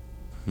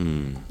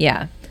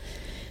 Yeah.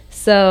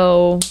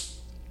 So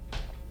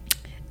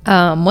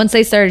once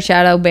they started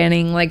shadow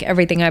banning like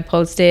everything I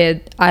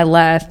posted, I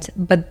left.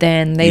 But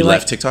then they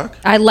left TikTok?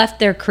 I left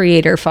their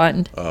creator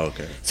fund. Oh,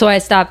 okay. So I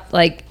stopped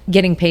like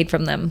getting paid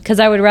from them because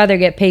I would rather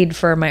get paid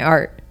for my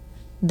art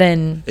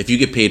than. If you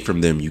get paid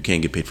from them, you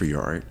can't get paid for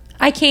your art.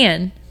 I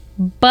can,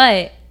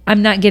 but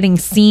I'm not getting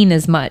seen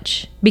as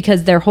much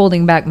because they're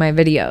holding back my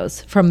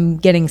videos from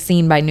getting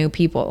seen by new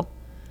people.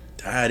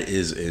 That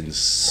is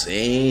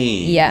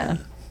insane. Yeah.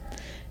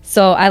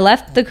 So I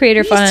left the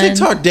creator fund.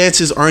 TikTok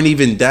dances aren't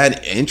even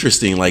that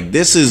interesting. Like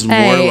this is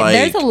more like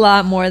there's a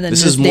lot more than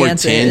this just is more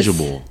dances.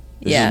 tangible.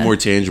 This is more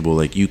tangible.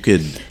 Like you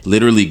could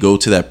literally go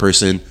to that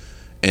person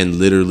and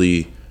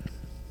literally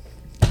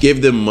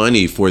give them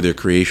money for their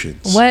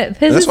creations. What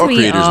pisses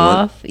me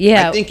off?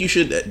 Yeah, I think you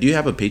should. Do you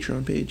have a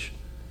Patreon page?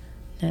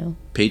 No.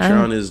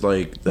 Patreon is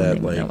like that. I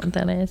don't like know what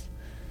that is.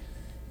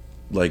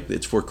 Like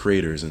it's for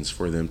creators and it's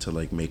for them to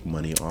like make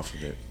money off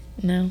of it.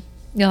 No,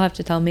 you'll have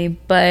to tell me,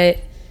 but.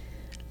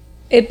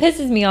 It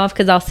pisses me off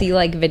because I'll see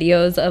like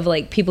videos of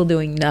like people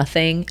doing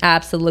nothing,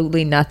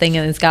 absolutely nothing,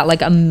 and it's got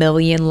like 1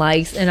 million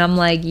likes, and I'm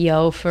like,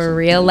 yo, for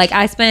real? Like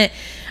I spent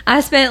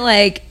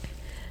like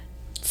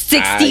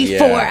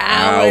 64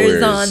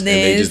 hours on this. And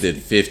they just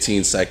did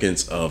 15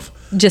 seconds of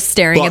just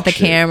staring at the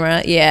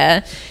camera.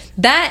 Yeah,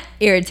 that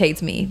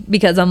irritates me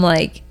because I'm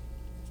like,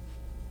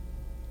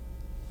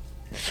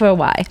 for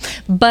why?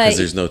 But because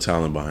there's no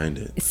talent behind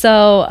it.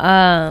 So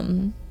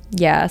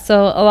yeah,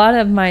 so a lot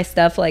of my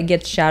stuff like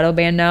gets shadow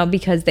banned now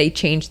because they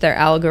changed their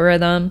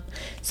algorithm.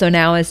 So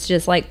now it's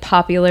just like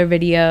popular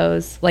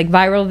videos, like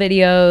viral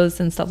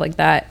videos and stuff like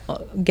that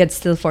gets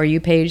to the For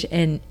You page,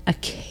 and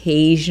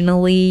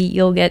occasionally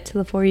you'll get to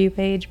the For You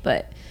page,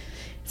 but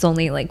it's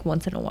only like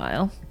once in a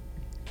while.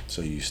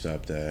 So you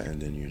stop that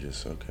and then you're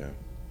just okay.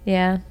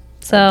 Yeah.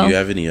 So do you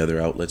have any other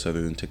outlets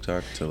other than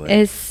TikTok to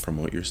like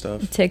promote your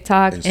stuff?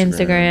 TikTok,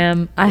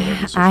 Instagram. I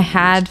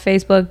had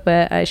Facebook,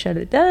 but I shut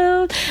it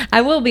down. I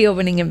will be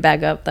opening it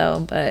back up though.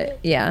 But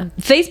yeah,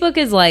 Facebook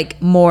is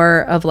like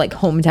more of like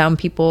hometown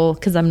people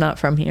because I'm not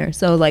from here.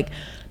 So like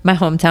my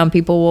hometown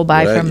people will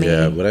buy from me.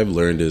 Yeah, what I've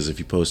learned is if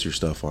you post your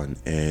stuff on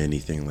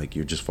anything, like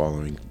you're just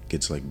following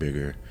gets like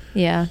bigger.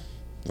 Yeah.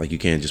 Like you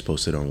can't just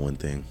post it on one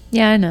thing.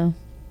 Yeah, I know.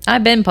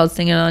 I've been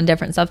posting it on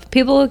different stuff.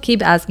 People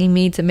keep asking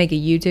me to make a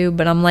YouTube,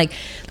 but I'm like,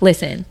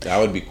 listen. That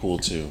would be cool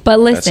too. But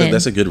listen.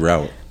 That's a good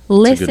route.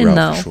 Listen, a good route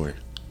though. For sure.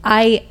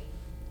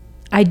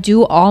 I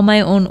do all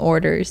my own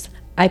orders.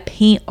 I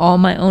paint all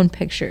my own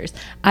pictures.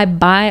 I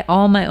buy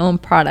all my own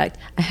product.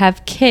 I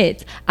have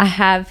kids. I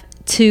have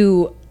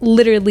to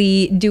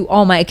literally do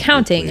all my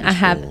accounting. I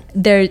have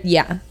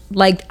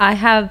like I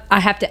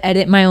have to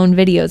edit my own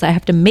videos. I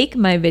have to make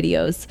my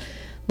videos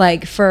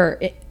like for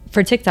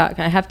TikTok.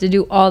 I have to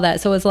do all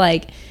that. So it's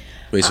like,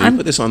 wait, so you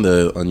put this on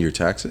your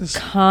taxes?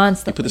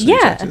 Constantly. You put this on your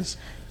taxes?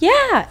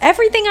 Yeah.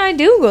 Everything I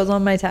do goes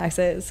on my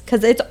taxes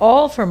because it's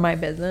all for my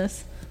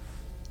business.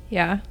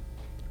 Yeah.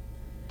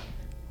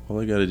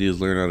 All I got to do is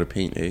learn how to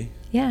paint, eh?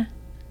 Yeah.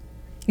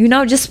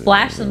 Just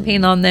splash some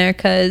paint on there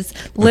because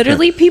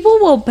literally people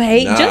will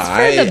pay just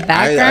for the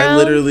background. I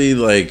literally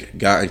like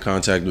got in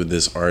contact with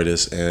this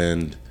artist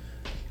and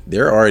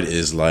their art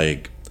is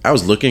like, I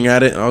was looking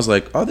at it and I was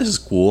like, oh, this is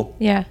cool.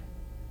 Yeah.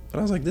 But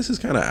I was like, this is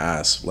kind of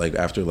ass. Like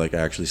after like I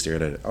actually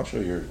stared at it. I'll show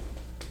you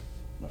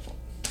my phone.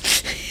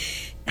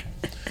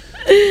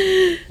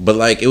 But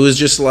like it was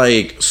just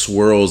like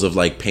swirls of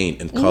like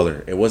paint and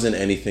color. It wasn't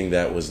anything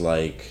that was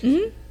like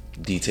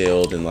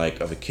detailed and like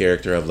of a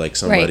character of like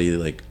somebody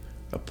like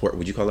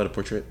would you call that a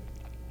portrait?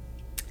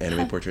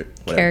 Anime portrait?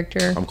 Whatever.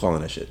 Character. I'm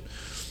calling that shit.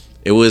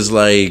 It was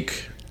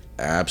like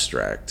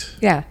abstract.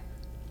 Yeah.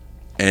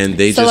 And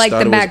they so just like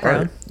thought the it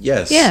background. was art.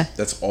 Yes. Yeah.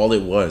 That's all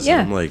it was. Yeah.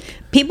 And I'm like,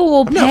 people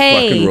will I'm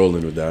pay. not fucking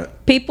rolling with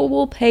that. People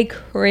will pay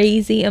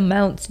crazy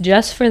amounts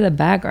just for the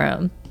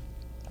background.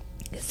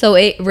 So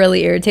it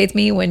really irritates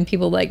me when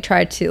people like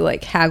try to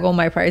like haggle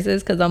my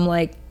prices because I'm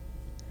like,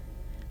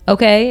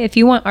 okay, if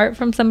you want art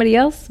from somebody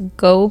else,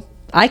 go.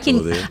 I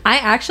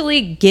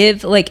actually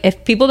give like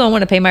if people don't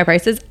want to pay my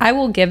prices, I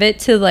will give it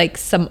to like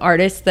some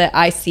artists that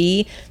I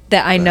see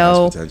that I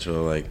know has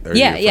potential, like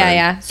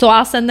yeah. So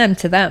I'll send them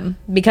to them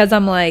because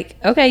I'm like,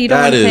 okay, you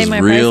don't want to pay my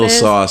prices. That is real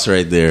sauce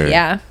right there.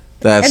 Yeah,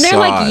 that's and they're sauce.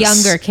 like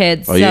younger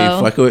kids. Oh, you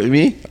ain't fucking with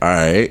me? All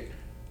right.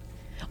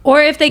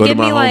 Or if they Go give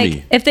me like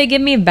homie. if they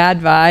give me bad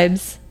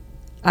vibes,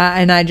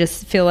 and I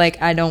just feel like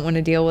I don't want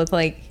to deal with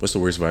like. What's the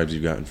worst vibes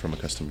you've gotten from a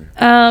customer?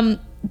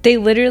 They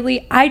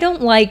literally, I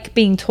don't like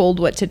being told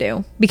what to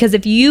do because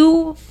if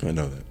you, I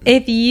know that.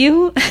 If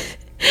you,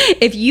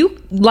 if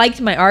you liked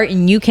my art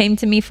and you came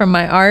to me from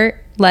my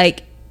art,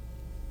 like,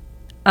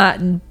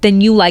 then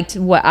you liked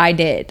what I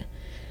did.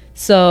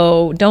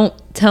 So don't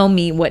tell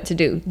me what to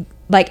do.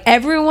 Like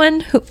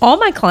all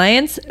my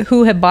clients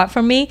who have bought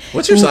from me.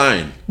 What's your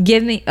sign?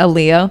 Give me a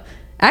Leo.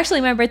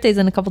 Actually, my birthday's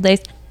in a couple days.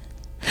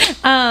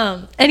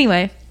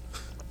 Anyway,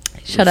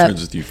 shut up.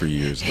 Friends with you for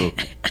years. Oh.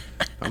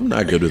 I'm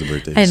not good with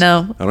birthdays. I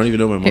know. I don't even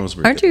know my mom's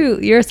birthday. Aren't you?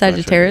 You're a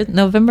Sagittarius.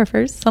 November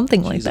 1st,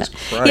 something like Jesus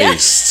that.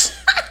 Christ.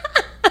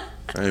 Yeah.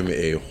 I'm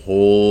a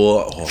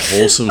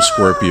wholesome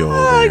Scorpio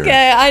over here.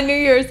 Okay, I knew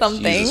you were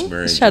something.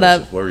 Jesus, Shut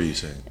up. What were you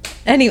saying?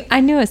 Anyway,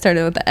 I knew it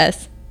started with the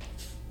S.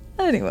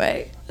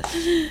 Anyway,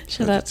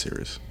 shut up. That's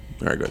serious.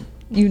 All right, good.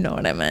 You know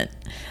what I meant.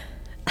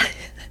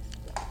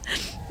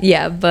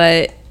 Yeah,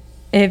 but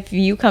if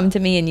you come to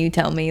me and you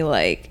tell me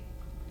like,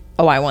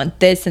 oh, I want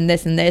this and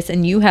this and this,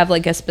 and you have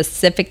like a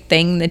specific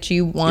thing that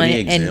you want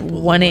and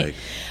want it.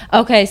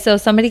 Okay, so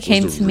somebody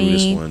came to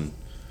me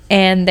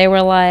and they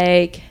were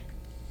like,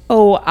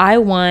 oh, I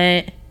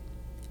want.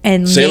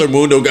 And Sailor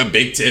Moon don't got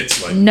big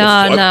tits. Like,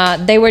 nah.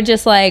 They were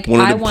just like,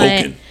 I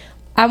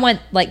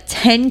want like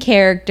 10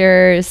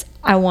 characters.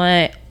 I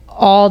want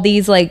all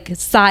these like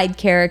side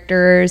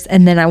characters,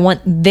 and then I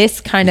want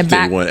this kind of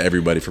background. I want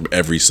everybody from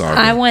every saga.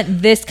 I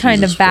want this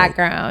kind of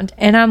background.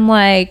 And I'm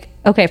like,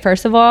 okay,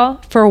 first of all,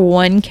 for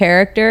one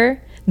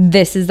character,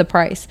 this is the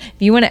price.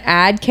 If you want to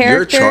add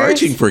characters, you're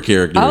charging for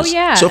characters. Oh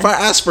yeah. So if I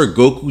ask for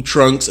Goku,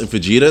 Trunks, and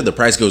Vegeta, the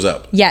price goes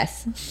up.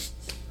 Yes.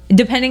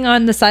 Depending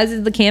on the size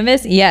of the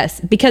canvas, yes,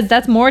 because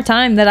that's more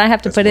time that I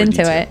have to put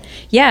into it.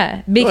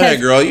 Yeah, because go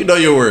ahead, girl, you know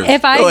your worth.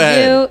 If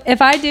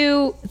I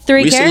do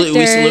three characters,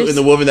 we salute in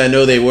the woman that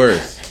know they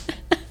worth.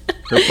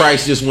 Her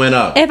price just went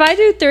up. If I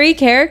do 3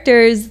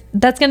 characters,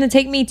 that's gonna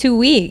take me 2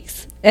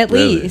 weeks at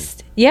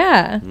least.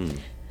 Yeah.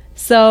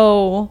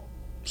 So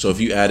if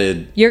you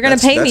added, you're gonna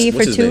pay me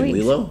for 2 weeks.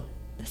 Lilo?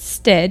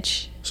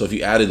 Stitch. So if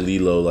you added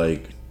Lilo,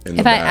 like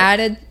if I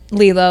added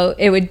Lilo,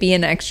 it would be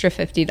an extra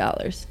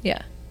 $50.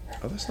 Yeah.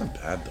 Oh, that's not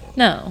bad though.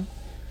 No.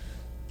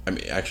 I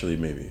mean, actually,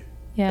 maybe.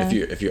 Yeah.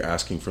 If you're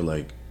asking for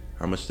like,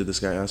 how much did this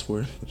guy ask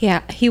for?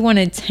 Yeah, he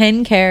wanted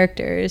 10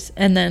 characters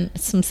and then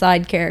some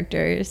side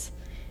characters,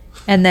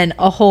 and then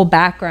a whole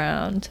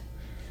background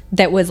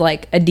that was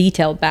like a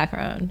detailed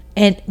background.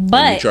 And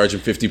you charge him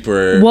 50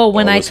 per. Well,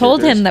 when I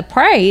told him the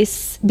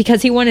price,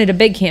 because he wanted a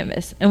big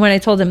canvas, and when I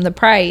told him the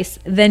price,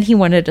 then he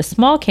wanted a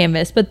small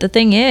canvas. But the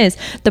thing is,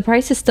 the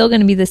price is still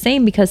going to be the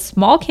same because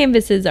small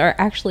canvases are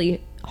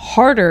actually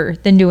harder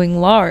than doing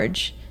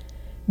large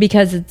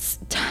because it's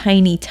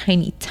tiny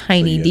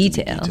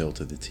detail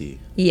to the T.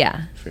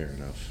 Yeah, fair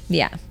enough.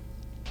 Yeah,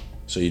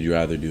 so you'd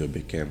rather do a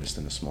big canvas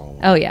than a small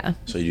one? Oh yeah.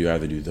 So you'd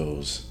rather do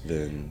those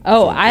than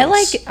I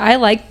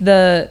like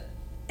the,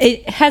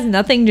 it has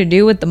nothing to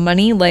do with the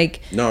money.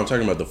 Like, no, I'm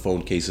talking about the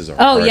phone cases are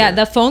harder. Yeah,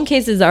 the phone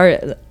cases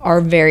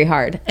are very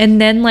hard. And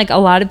then like a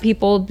lot of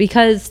people,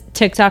 because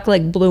TikTok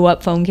like blew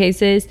up phone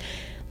cases,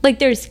 like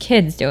there's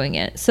kids doing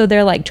it, so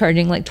they're like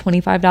charging like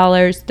 $25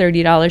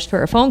 $30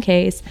 for a phone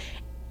case.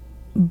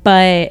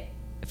 But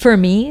for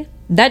me,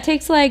 that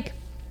takes like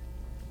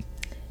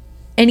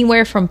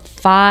anywhere from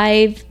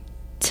 5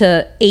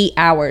 to 8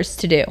 hours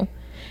to do.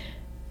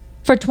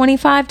 For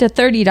 $25 to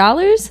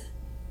 $30.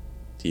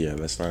 Yeah,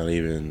 that's not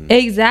even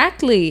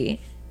exactly.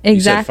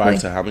 You said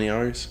 5 to how many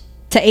hours?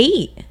 To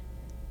 8.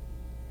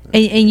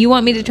 And you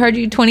want me to charge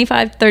you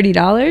 $25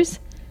 $30?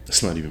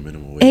 That's not even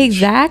minimum wage.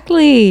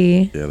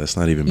 Exactly. Yeah, that's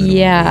not even minimum wage.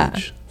 Yeah.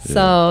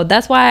 So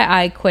that's why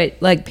I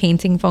quit like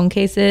painting phone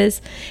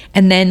cases,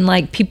 and then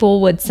like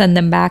people would send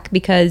them back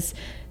because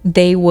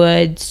they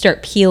would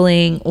start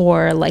peeling,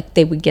 or like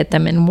they would get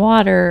them in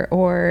water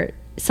or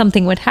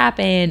something would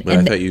happen. But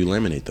I thought you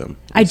laminate them.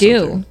 I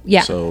do.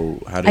 Yeah.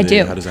 So how I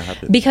do. How does that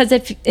happen? Because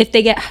if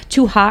they get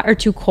too hot or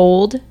too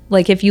cold,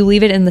 like if you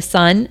leave it in the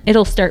sun,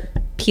 it'll start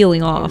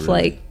peeling off. Really?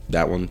 Like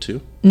that one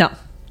too? No,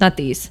 not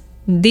these.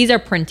 These are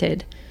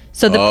printed.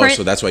 So the print,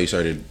 so that's why you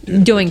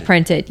started doing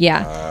printed,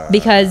 yeah.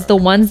 Because the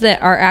ones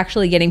that are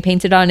actually getting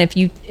painted on, if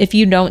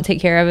you don't take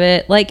care of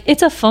it, like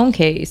it's a phone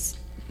case,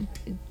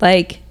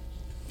 like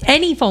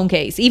any phone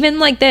case, even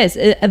like this.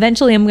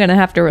 Eventually, I'm gonna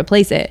have to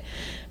replace it,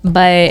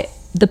 but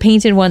the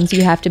painted ones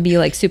you have to be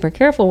like super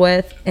careful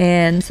with.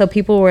 And so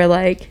people were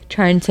like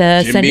trying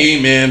to Jim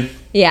Beam, man.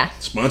 Yeah,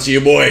 sponsor your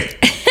boy.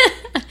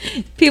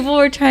 People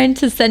were trying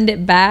to send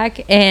it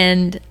back,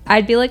 and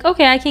I'd be like,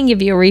 okay, I can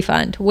give you a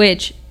refund,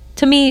 which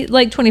to me,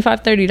 like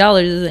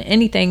 $25-$30 isn't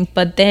anything.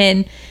 But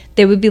then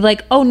they would be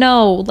like, oh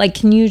no, like,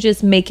 can you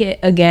just make it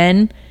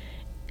again?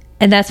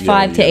 And that's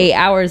 5 to 8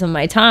 hours of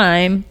my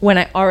time when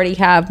I already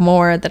have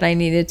more that I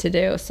needed to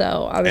do.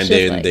 So I was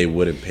they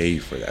wouldn't pay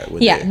you for that,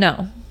 would they?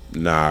 No.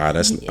 Nah,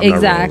 that's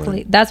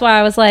exactly. That's why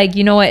I was like,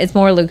 you know what? It's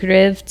more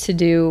lucrative to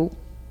do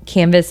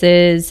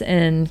canvases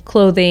and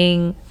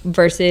clothing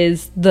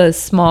versus the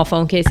small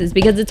phone cases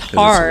because it's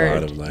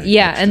hard. It's a lot of,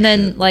 yeah, and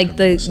then like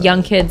the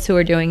young kids who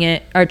are doing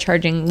it are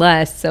charging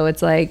less, so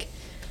it's like.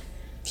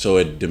 So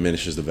it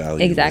diminishes the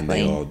value.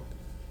 Exactly.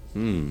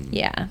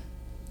 Yeah.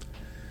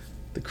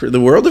 The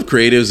world of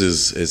creatives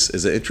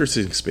is an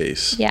interesting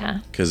space. Yeah.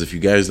 Because if you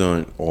guys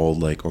don't all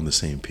like on the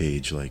same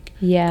page, like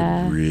you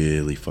can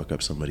really fuck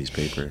up somebody's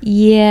paper.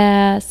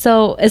 Yeah.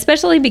 So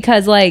especially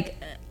because like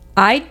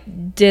I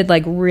did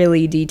like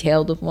really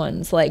detailed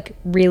ones, like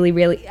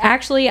really.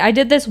 Actually, I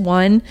did this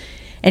one,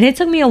 and it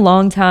took me a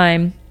long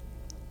time.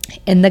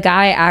 And the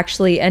guy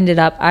actually ended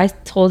up. I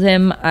told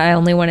him I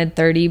only wanted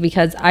 30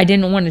 because I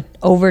didn't want to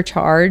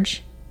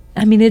overcharge.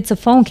 I mean, it's a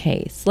phone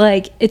case.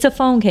 Like it's a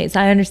phone case.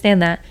 I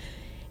understand that.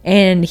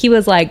 And he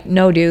was like,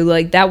 no, dude,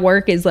 like that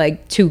work is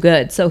like too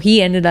good. So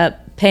he ended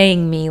up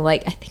paying me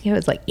like, I think it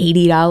was like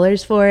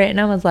 $80 for it.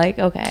 And I was like,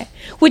 okay.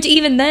 Which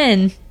even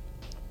then,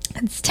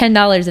 it's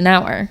 $10 an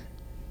hour.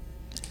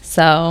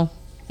 So,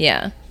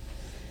 yeah.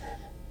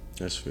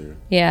 That's fair.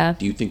 Yeah.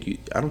 Do you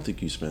think I don't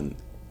think you spend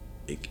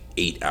like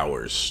 8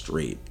 hours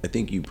straight. I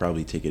think you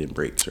probably take it in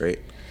breaks, right?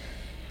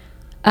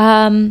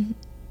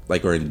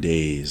 Like, or in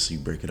days, you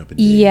break it up in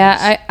days.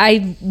 Yeah,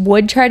 I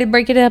would try to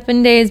break it up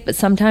in days, but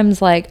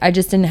sometimes, like, I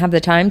just didn't have the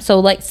time. So,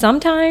 like,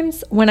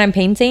 sometimes when I'm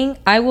painting,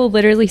 I will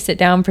literally sit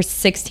down for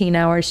 16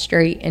 hours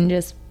straight and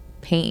just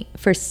paint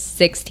for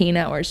 16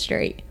 hours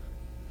straight.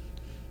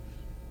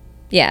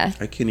 Yeah.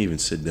 I can't even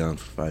sit down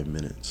for 5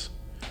 minutes.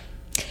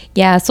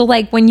 Yeah, so,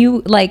 like, when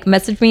you, like,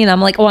 message me and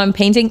I'm like, oh, I'm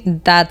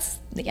painting, that's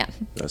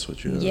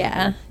what you're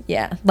doing.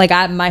 Yeah. Like,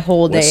 my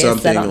whole day is set on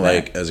that. Something,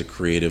 like, as a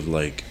creative,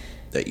 like,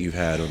 that you've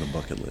had on a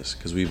bucket list,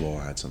 because we've all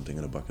had something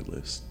on a bucket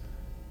list,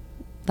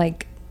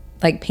 like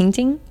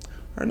painting,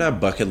 or not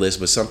bucket list,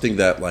 but something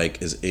that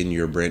like is in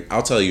your brain.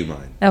 I'll tell you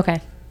mine.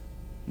 Okay.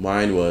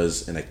 Mine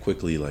was, and I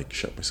quickly like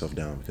shut myself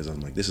down because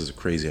I'm like, this is a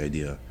crazy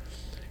idea,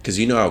 because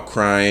you know how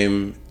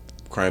crime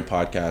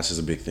podcast is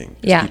a big thing.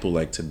 Yeah. People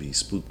like to be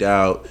spooked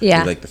out. Yeah.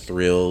 They like the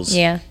thrills.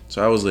 Yeah.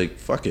 So I was like,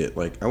 fuck it,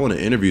 like I want to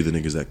interview the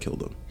niggas that killed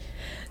them.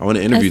 I want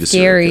to interview the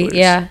serial killers.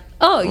 Yeah.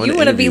 Oh, you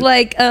want to be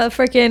like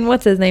freaking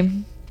what's his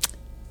name?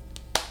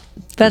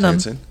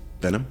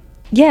 Venom?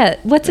 Yeah,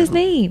 what's his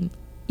name?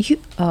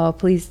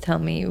 Please tell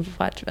me you've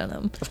watched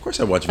Venom. Of course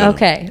I watched Venom.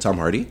 Okay. Tom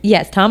Hardy?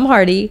 Yes, Tom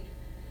Hardy.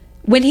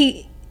 When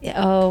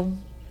have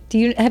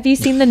you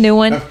seen the new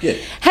one?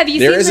 Have you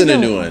There seen isn't a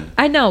new one.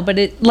 I know, but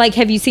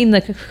have you seen the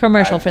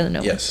commercial for the new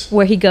one? Yes.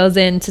 Where he goes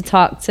in to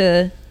talk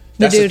to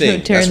the dude who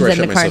turns into Carnage. That's where I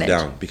shut myself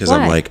down, because why?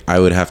 I'm like, I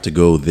would have to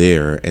go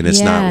there, and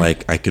it's not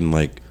like I can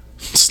like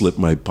slip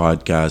my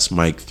podcast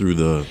mic through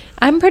the.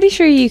 I'm pretty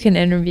sure you can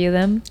interview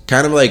them.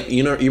 Kind of like,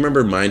 you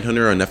remember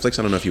Mindhunter on Netflix?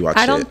 I don't know if you watched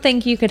it. I don't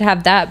think you could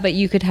have that, but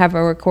you could have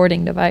a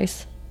recording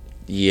device.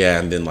 Yeah,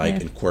 and then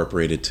like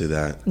incorporate it to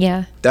that.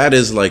 Yeah. That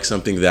is like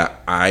something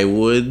that I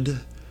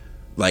would,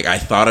 like I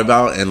thought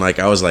about, and like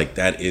I was like,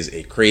 that is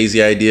a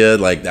crazy idea.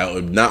 Like that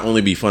would not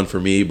only be fun for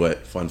me,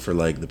 but fun for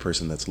like the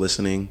person that's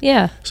listening.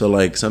 Yeah. So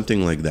like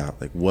something like that.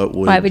 Like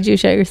why would you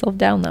shut yourself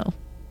down though?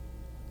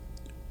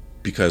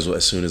 Because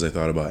as soon as I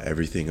thought about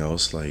everything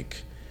else,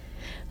 like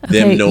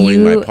them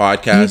knowing my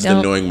podcast,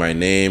 them knowing my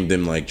name,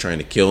 them like trying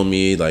to kill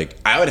me, like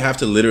I would have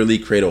to literally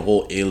create a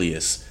whole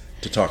alias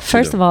to talk to them.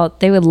 First of all,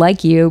 they would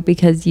like you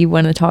because you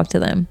want to talk to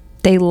them.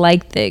 They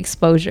like the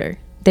exposure.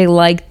 They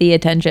like the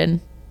attention.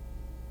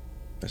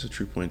 That's a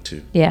true point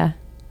too. Yeah.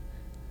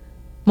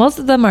 Most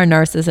of them are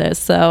narcissists,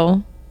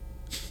 so.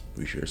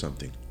 We share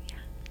something.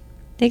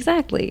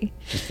 Exactly.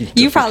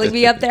 You probably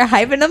be up there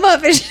hyping them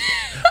up.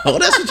 Oh,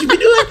 that's what you be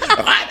doing?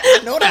 Oh, I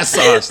know that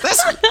sauce.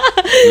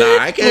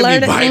 I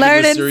can't be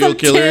vibing with serial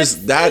killers.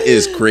 Tips. That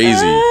is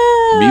crazy.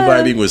 Me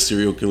vibing with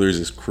serial killers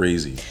is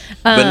crazy.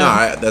 But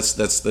no,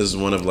 that's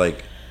one of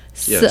like,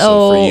 yeah.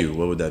 So for you,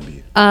 what would that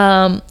be?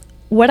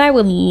 What I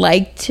would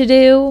like to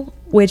do,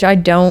 which I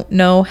don't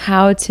know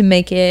how to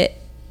make it.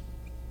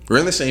 We're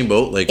in the same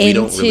boat. Like we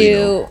don't really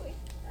know.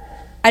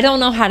 I don't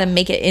know how to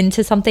make it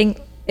into something.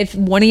 If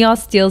one of y'all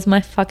steals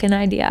my fucking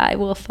idea, I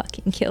will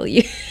fucking kill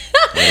you.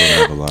 I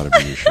don't have a lot of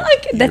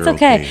viewership. That's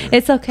okay.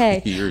 It's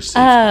okay. You're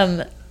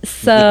safe.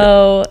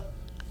 So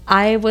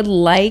I would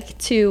like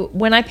to,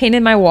 when I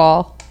painted my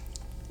wall,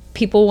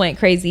 people went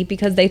crazy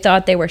because they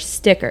thought they were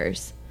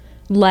stickers.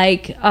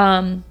 Like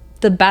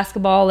the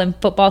basketball and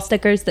football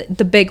stickers,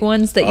 the big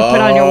ones that you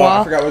put on your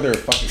wall. I forgot what they're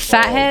fucking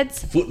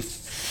Fatheads?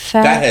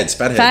 Fatheads.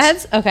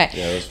 Fatheads? Okay.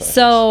 Yeah, those fatheads.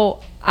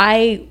 So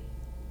I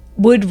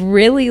would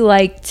really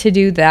like to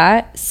do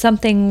that.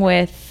 Something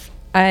with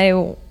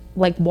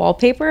like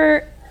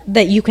wallpaper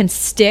that you can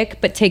stick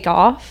but take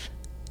off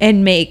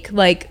and make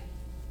like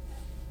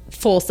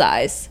full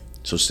size.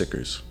 So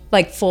stickers.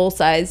 Like full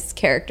size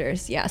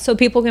characters. Yeah. So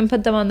people can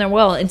put them on their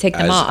wall and take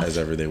them off. As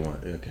ever they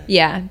want. Okay.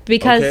 Yeah.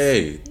 Because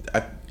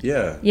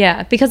yeah.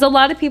 Yeah, because a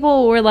lot of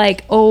people were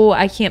like, "Oh,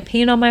 I can't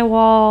paint on my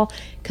wall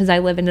because I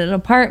live in an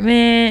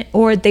apartment,"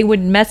 or they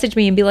would message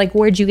me and be like,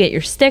 "Where'd you get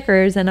your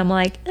stickers?" And I'm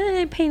like,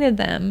 I painted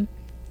them.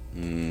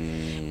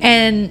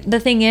 And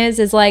the thing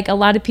is like a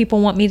lot of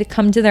people want me to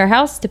come to their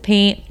house to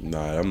paint.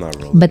 Nah, I'm not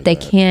rolling. But they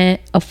can't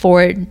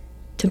afford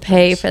to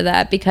pay for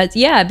that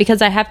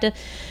because I have to.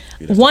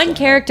 One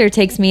character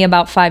takes me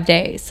about 5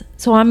 days,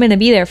 so I'm gonna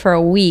be there for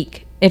a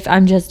week if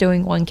I'm just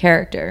doing one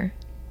character.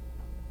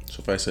 So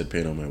if I said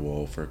paint on my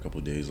wall for a couple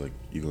of days, like,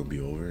 you gonna be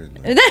over and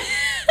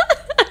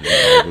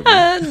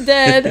I'm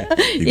dead.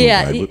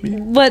 Yeah,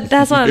 but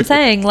that's what I'm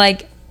saying.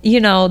 Like,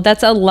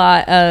 that's a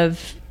lot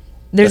of.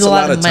 There's a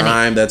lot of money.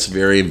 Time. That's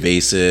very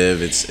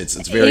invasive. It's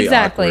very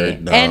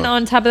awkward. No, and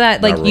on top of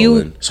that, like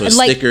you, so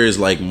stickers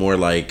like more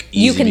like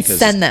easy you can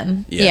send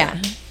them,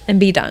 and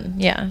be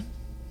done,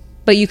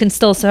 But you can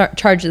still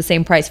charge the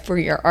same price for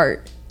your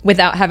art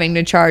without having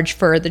to charge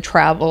for the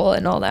travel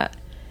and all that.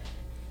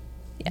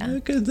 Yeah.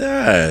 Look at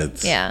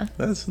that. Yeah.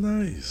 That's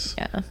nice.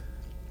 Yeah.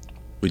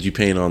 Would you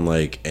paint on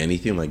like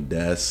anything, like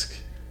desk,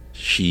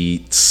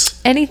 sheets?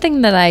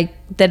 Anything that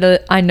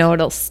I know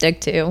it'll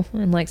stick to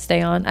and like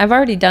stay on. I've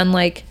already done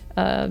like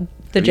the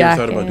jacket. Have you ever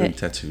thought about doing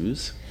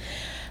tattoos?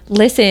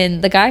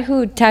 Listen, the guy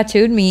who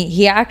tattooed me,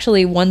 he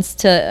actually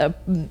wants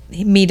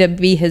me to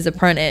be his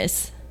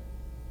apprentice.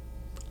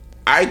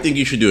 I think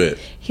you should do it.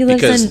 He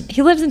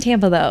lives in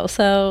Tampa though,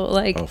 so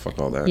like. Oh, fuck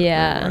all that.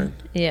 Yeah.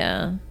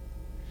 Yeah.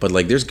 But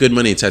like, there's good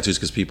money in tattoos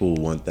because people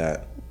want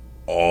that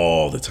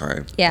all the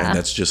time. Yeah. And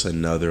that's just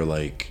another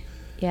like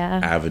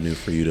avenue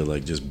for you to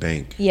like just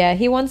bank. Yeah,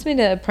 he wants me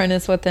to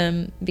apprentice with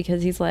him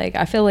because he's like,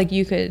 I feel like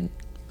you could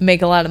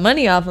make a lot of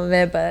money off of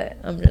it, but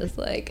I'm just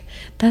like,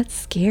 that's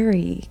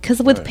scary. Because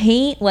with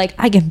paint, like,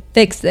 I can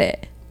fix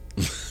it.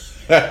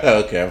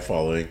 Okay, I'm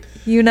following.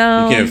 You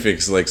can't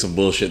fix like some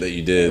bullshit that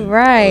you did.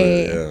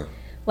 Right. Yeah.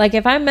 Like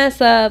if I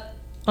mess up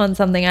on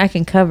something, I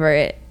can cover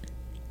it.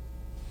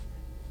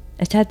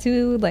 A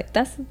tattoo, like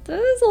that's a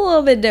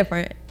little bit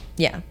different.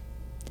 Yeah.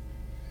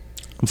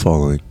 I'm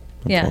following.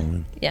 Yeah.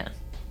 Yeah.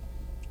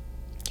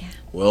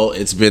 Well,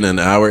 it's been an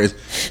hour.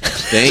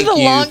 Thank the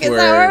you longest for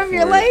hour of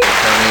your life.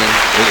 Coming.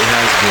 It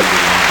has been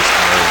the longest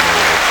hour of my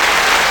life,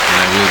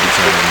 and I will be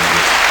telling you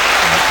this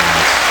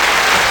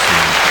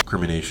podcast.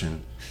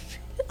 Incrimination,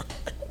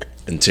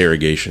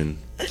 interrogation.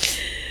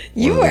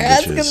 You were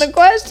asking the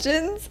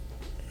questions.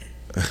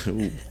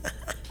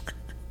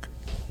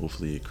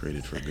 Hopefully, it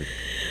created for a good.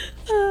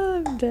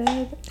 Oh, I'm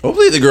dead.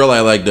 Hopefully, the girl I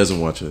like doesn't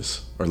watch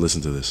this or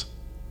listen to this.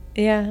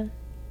 Yeah.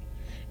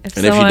 If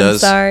she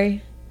does, I'm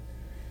sorry.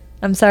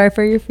 I'm sorry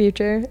for your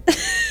future.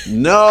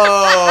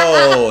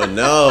 No,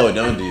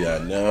 don't do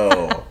that.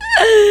 No.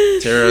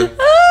 Tara,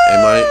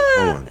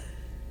 hold on.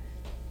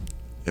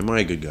 Am I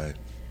a good guy?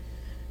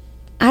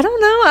 I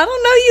don't know.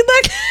 You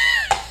look.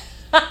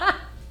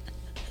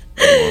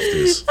 I'm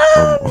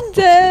off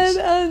this.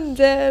 I'm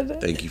dead.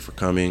 Thank you for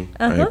coming.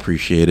 I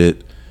appreciate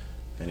it.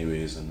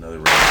 Anyways, another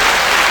round.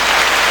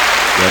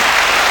 Yep.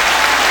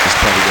 This is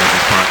Puppy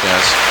Guys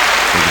Podcast.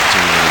 Thank you for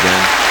tuning in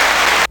again.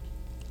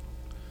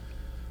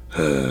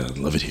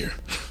 Love it here.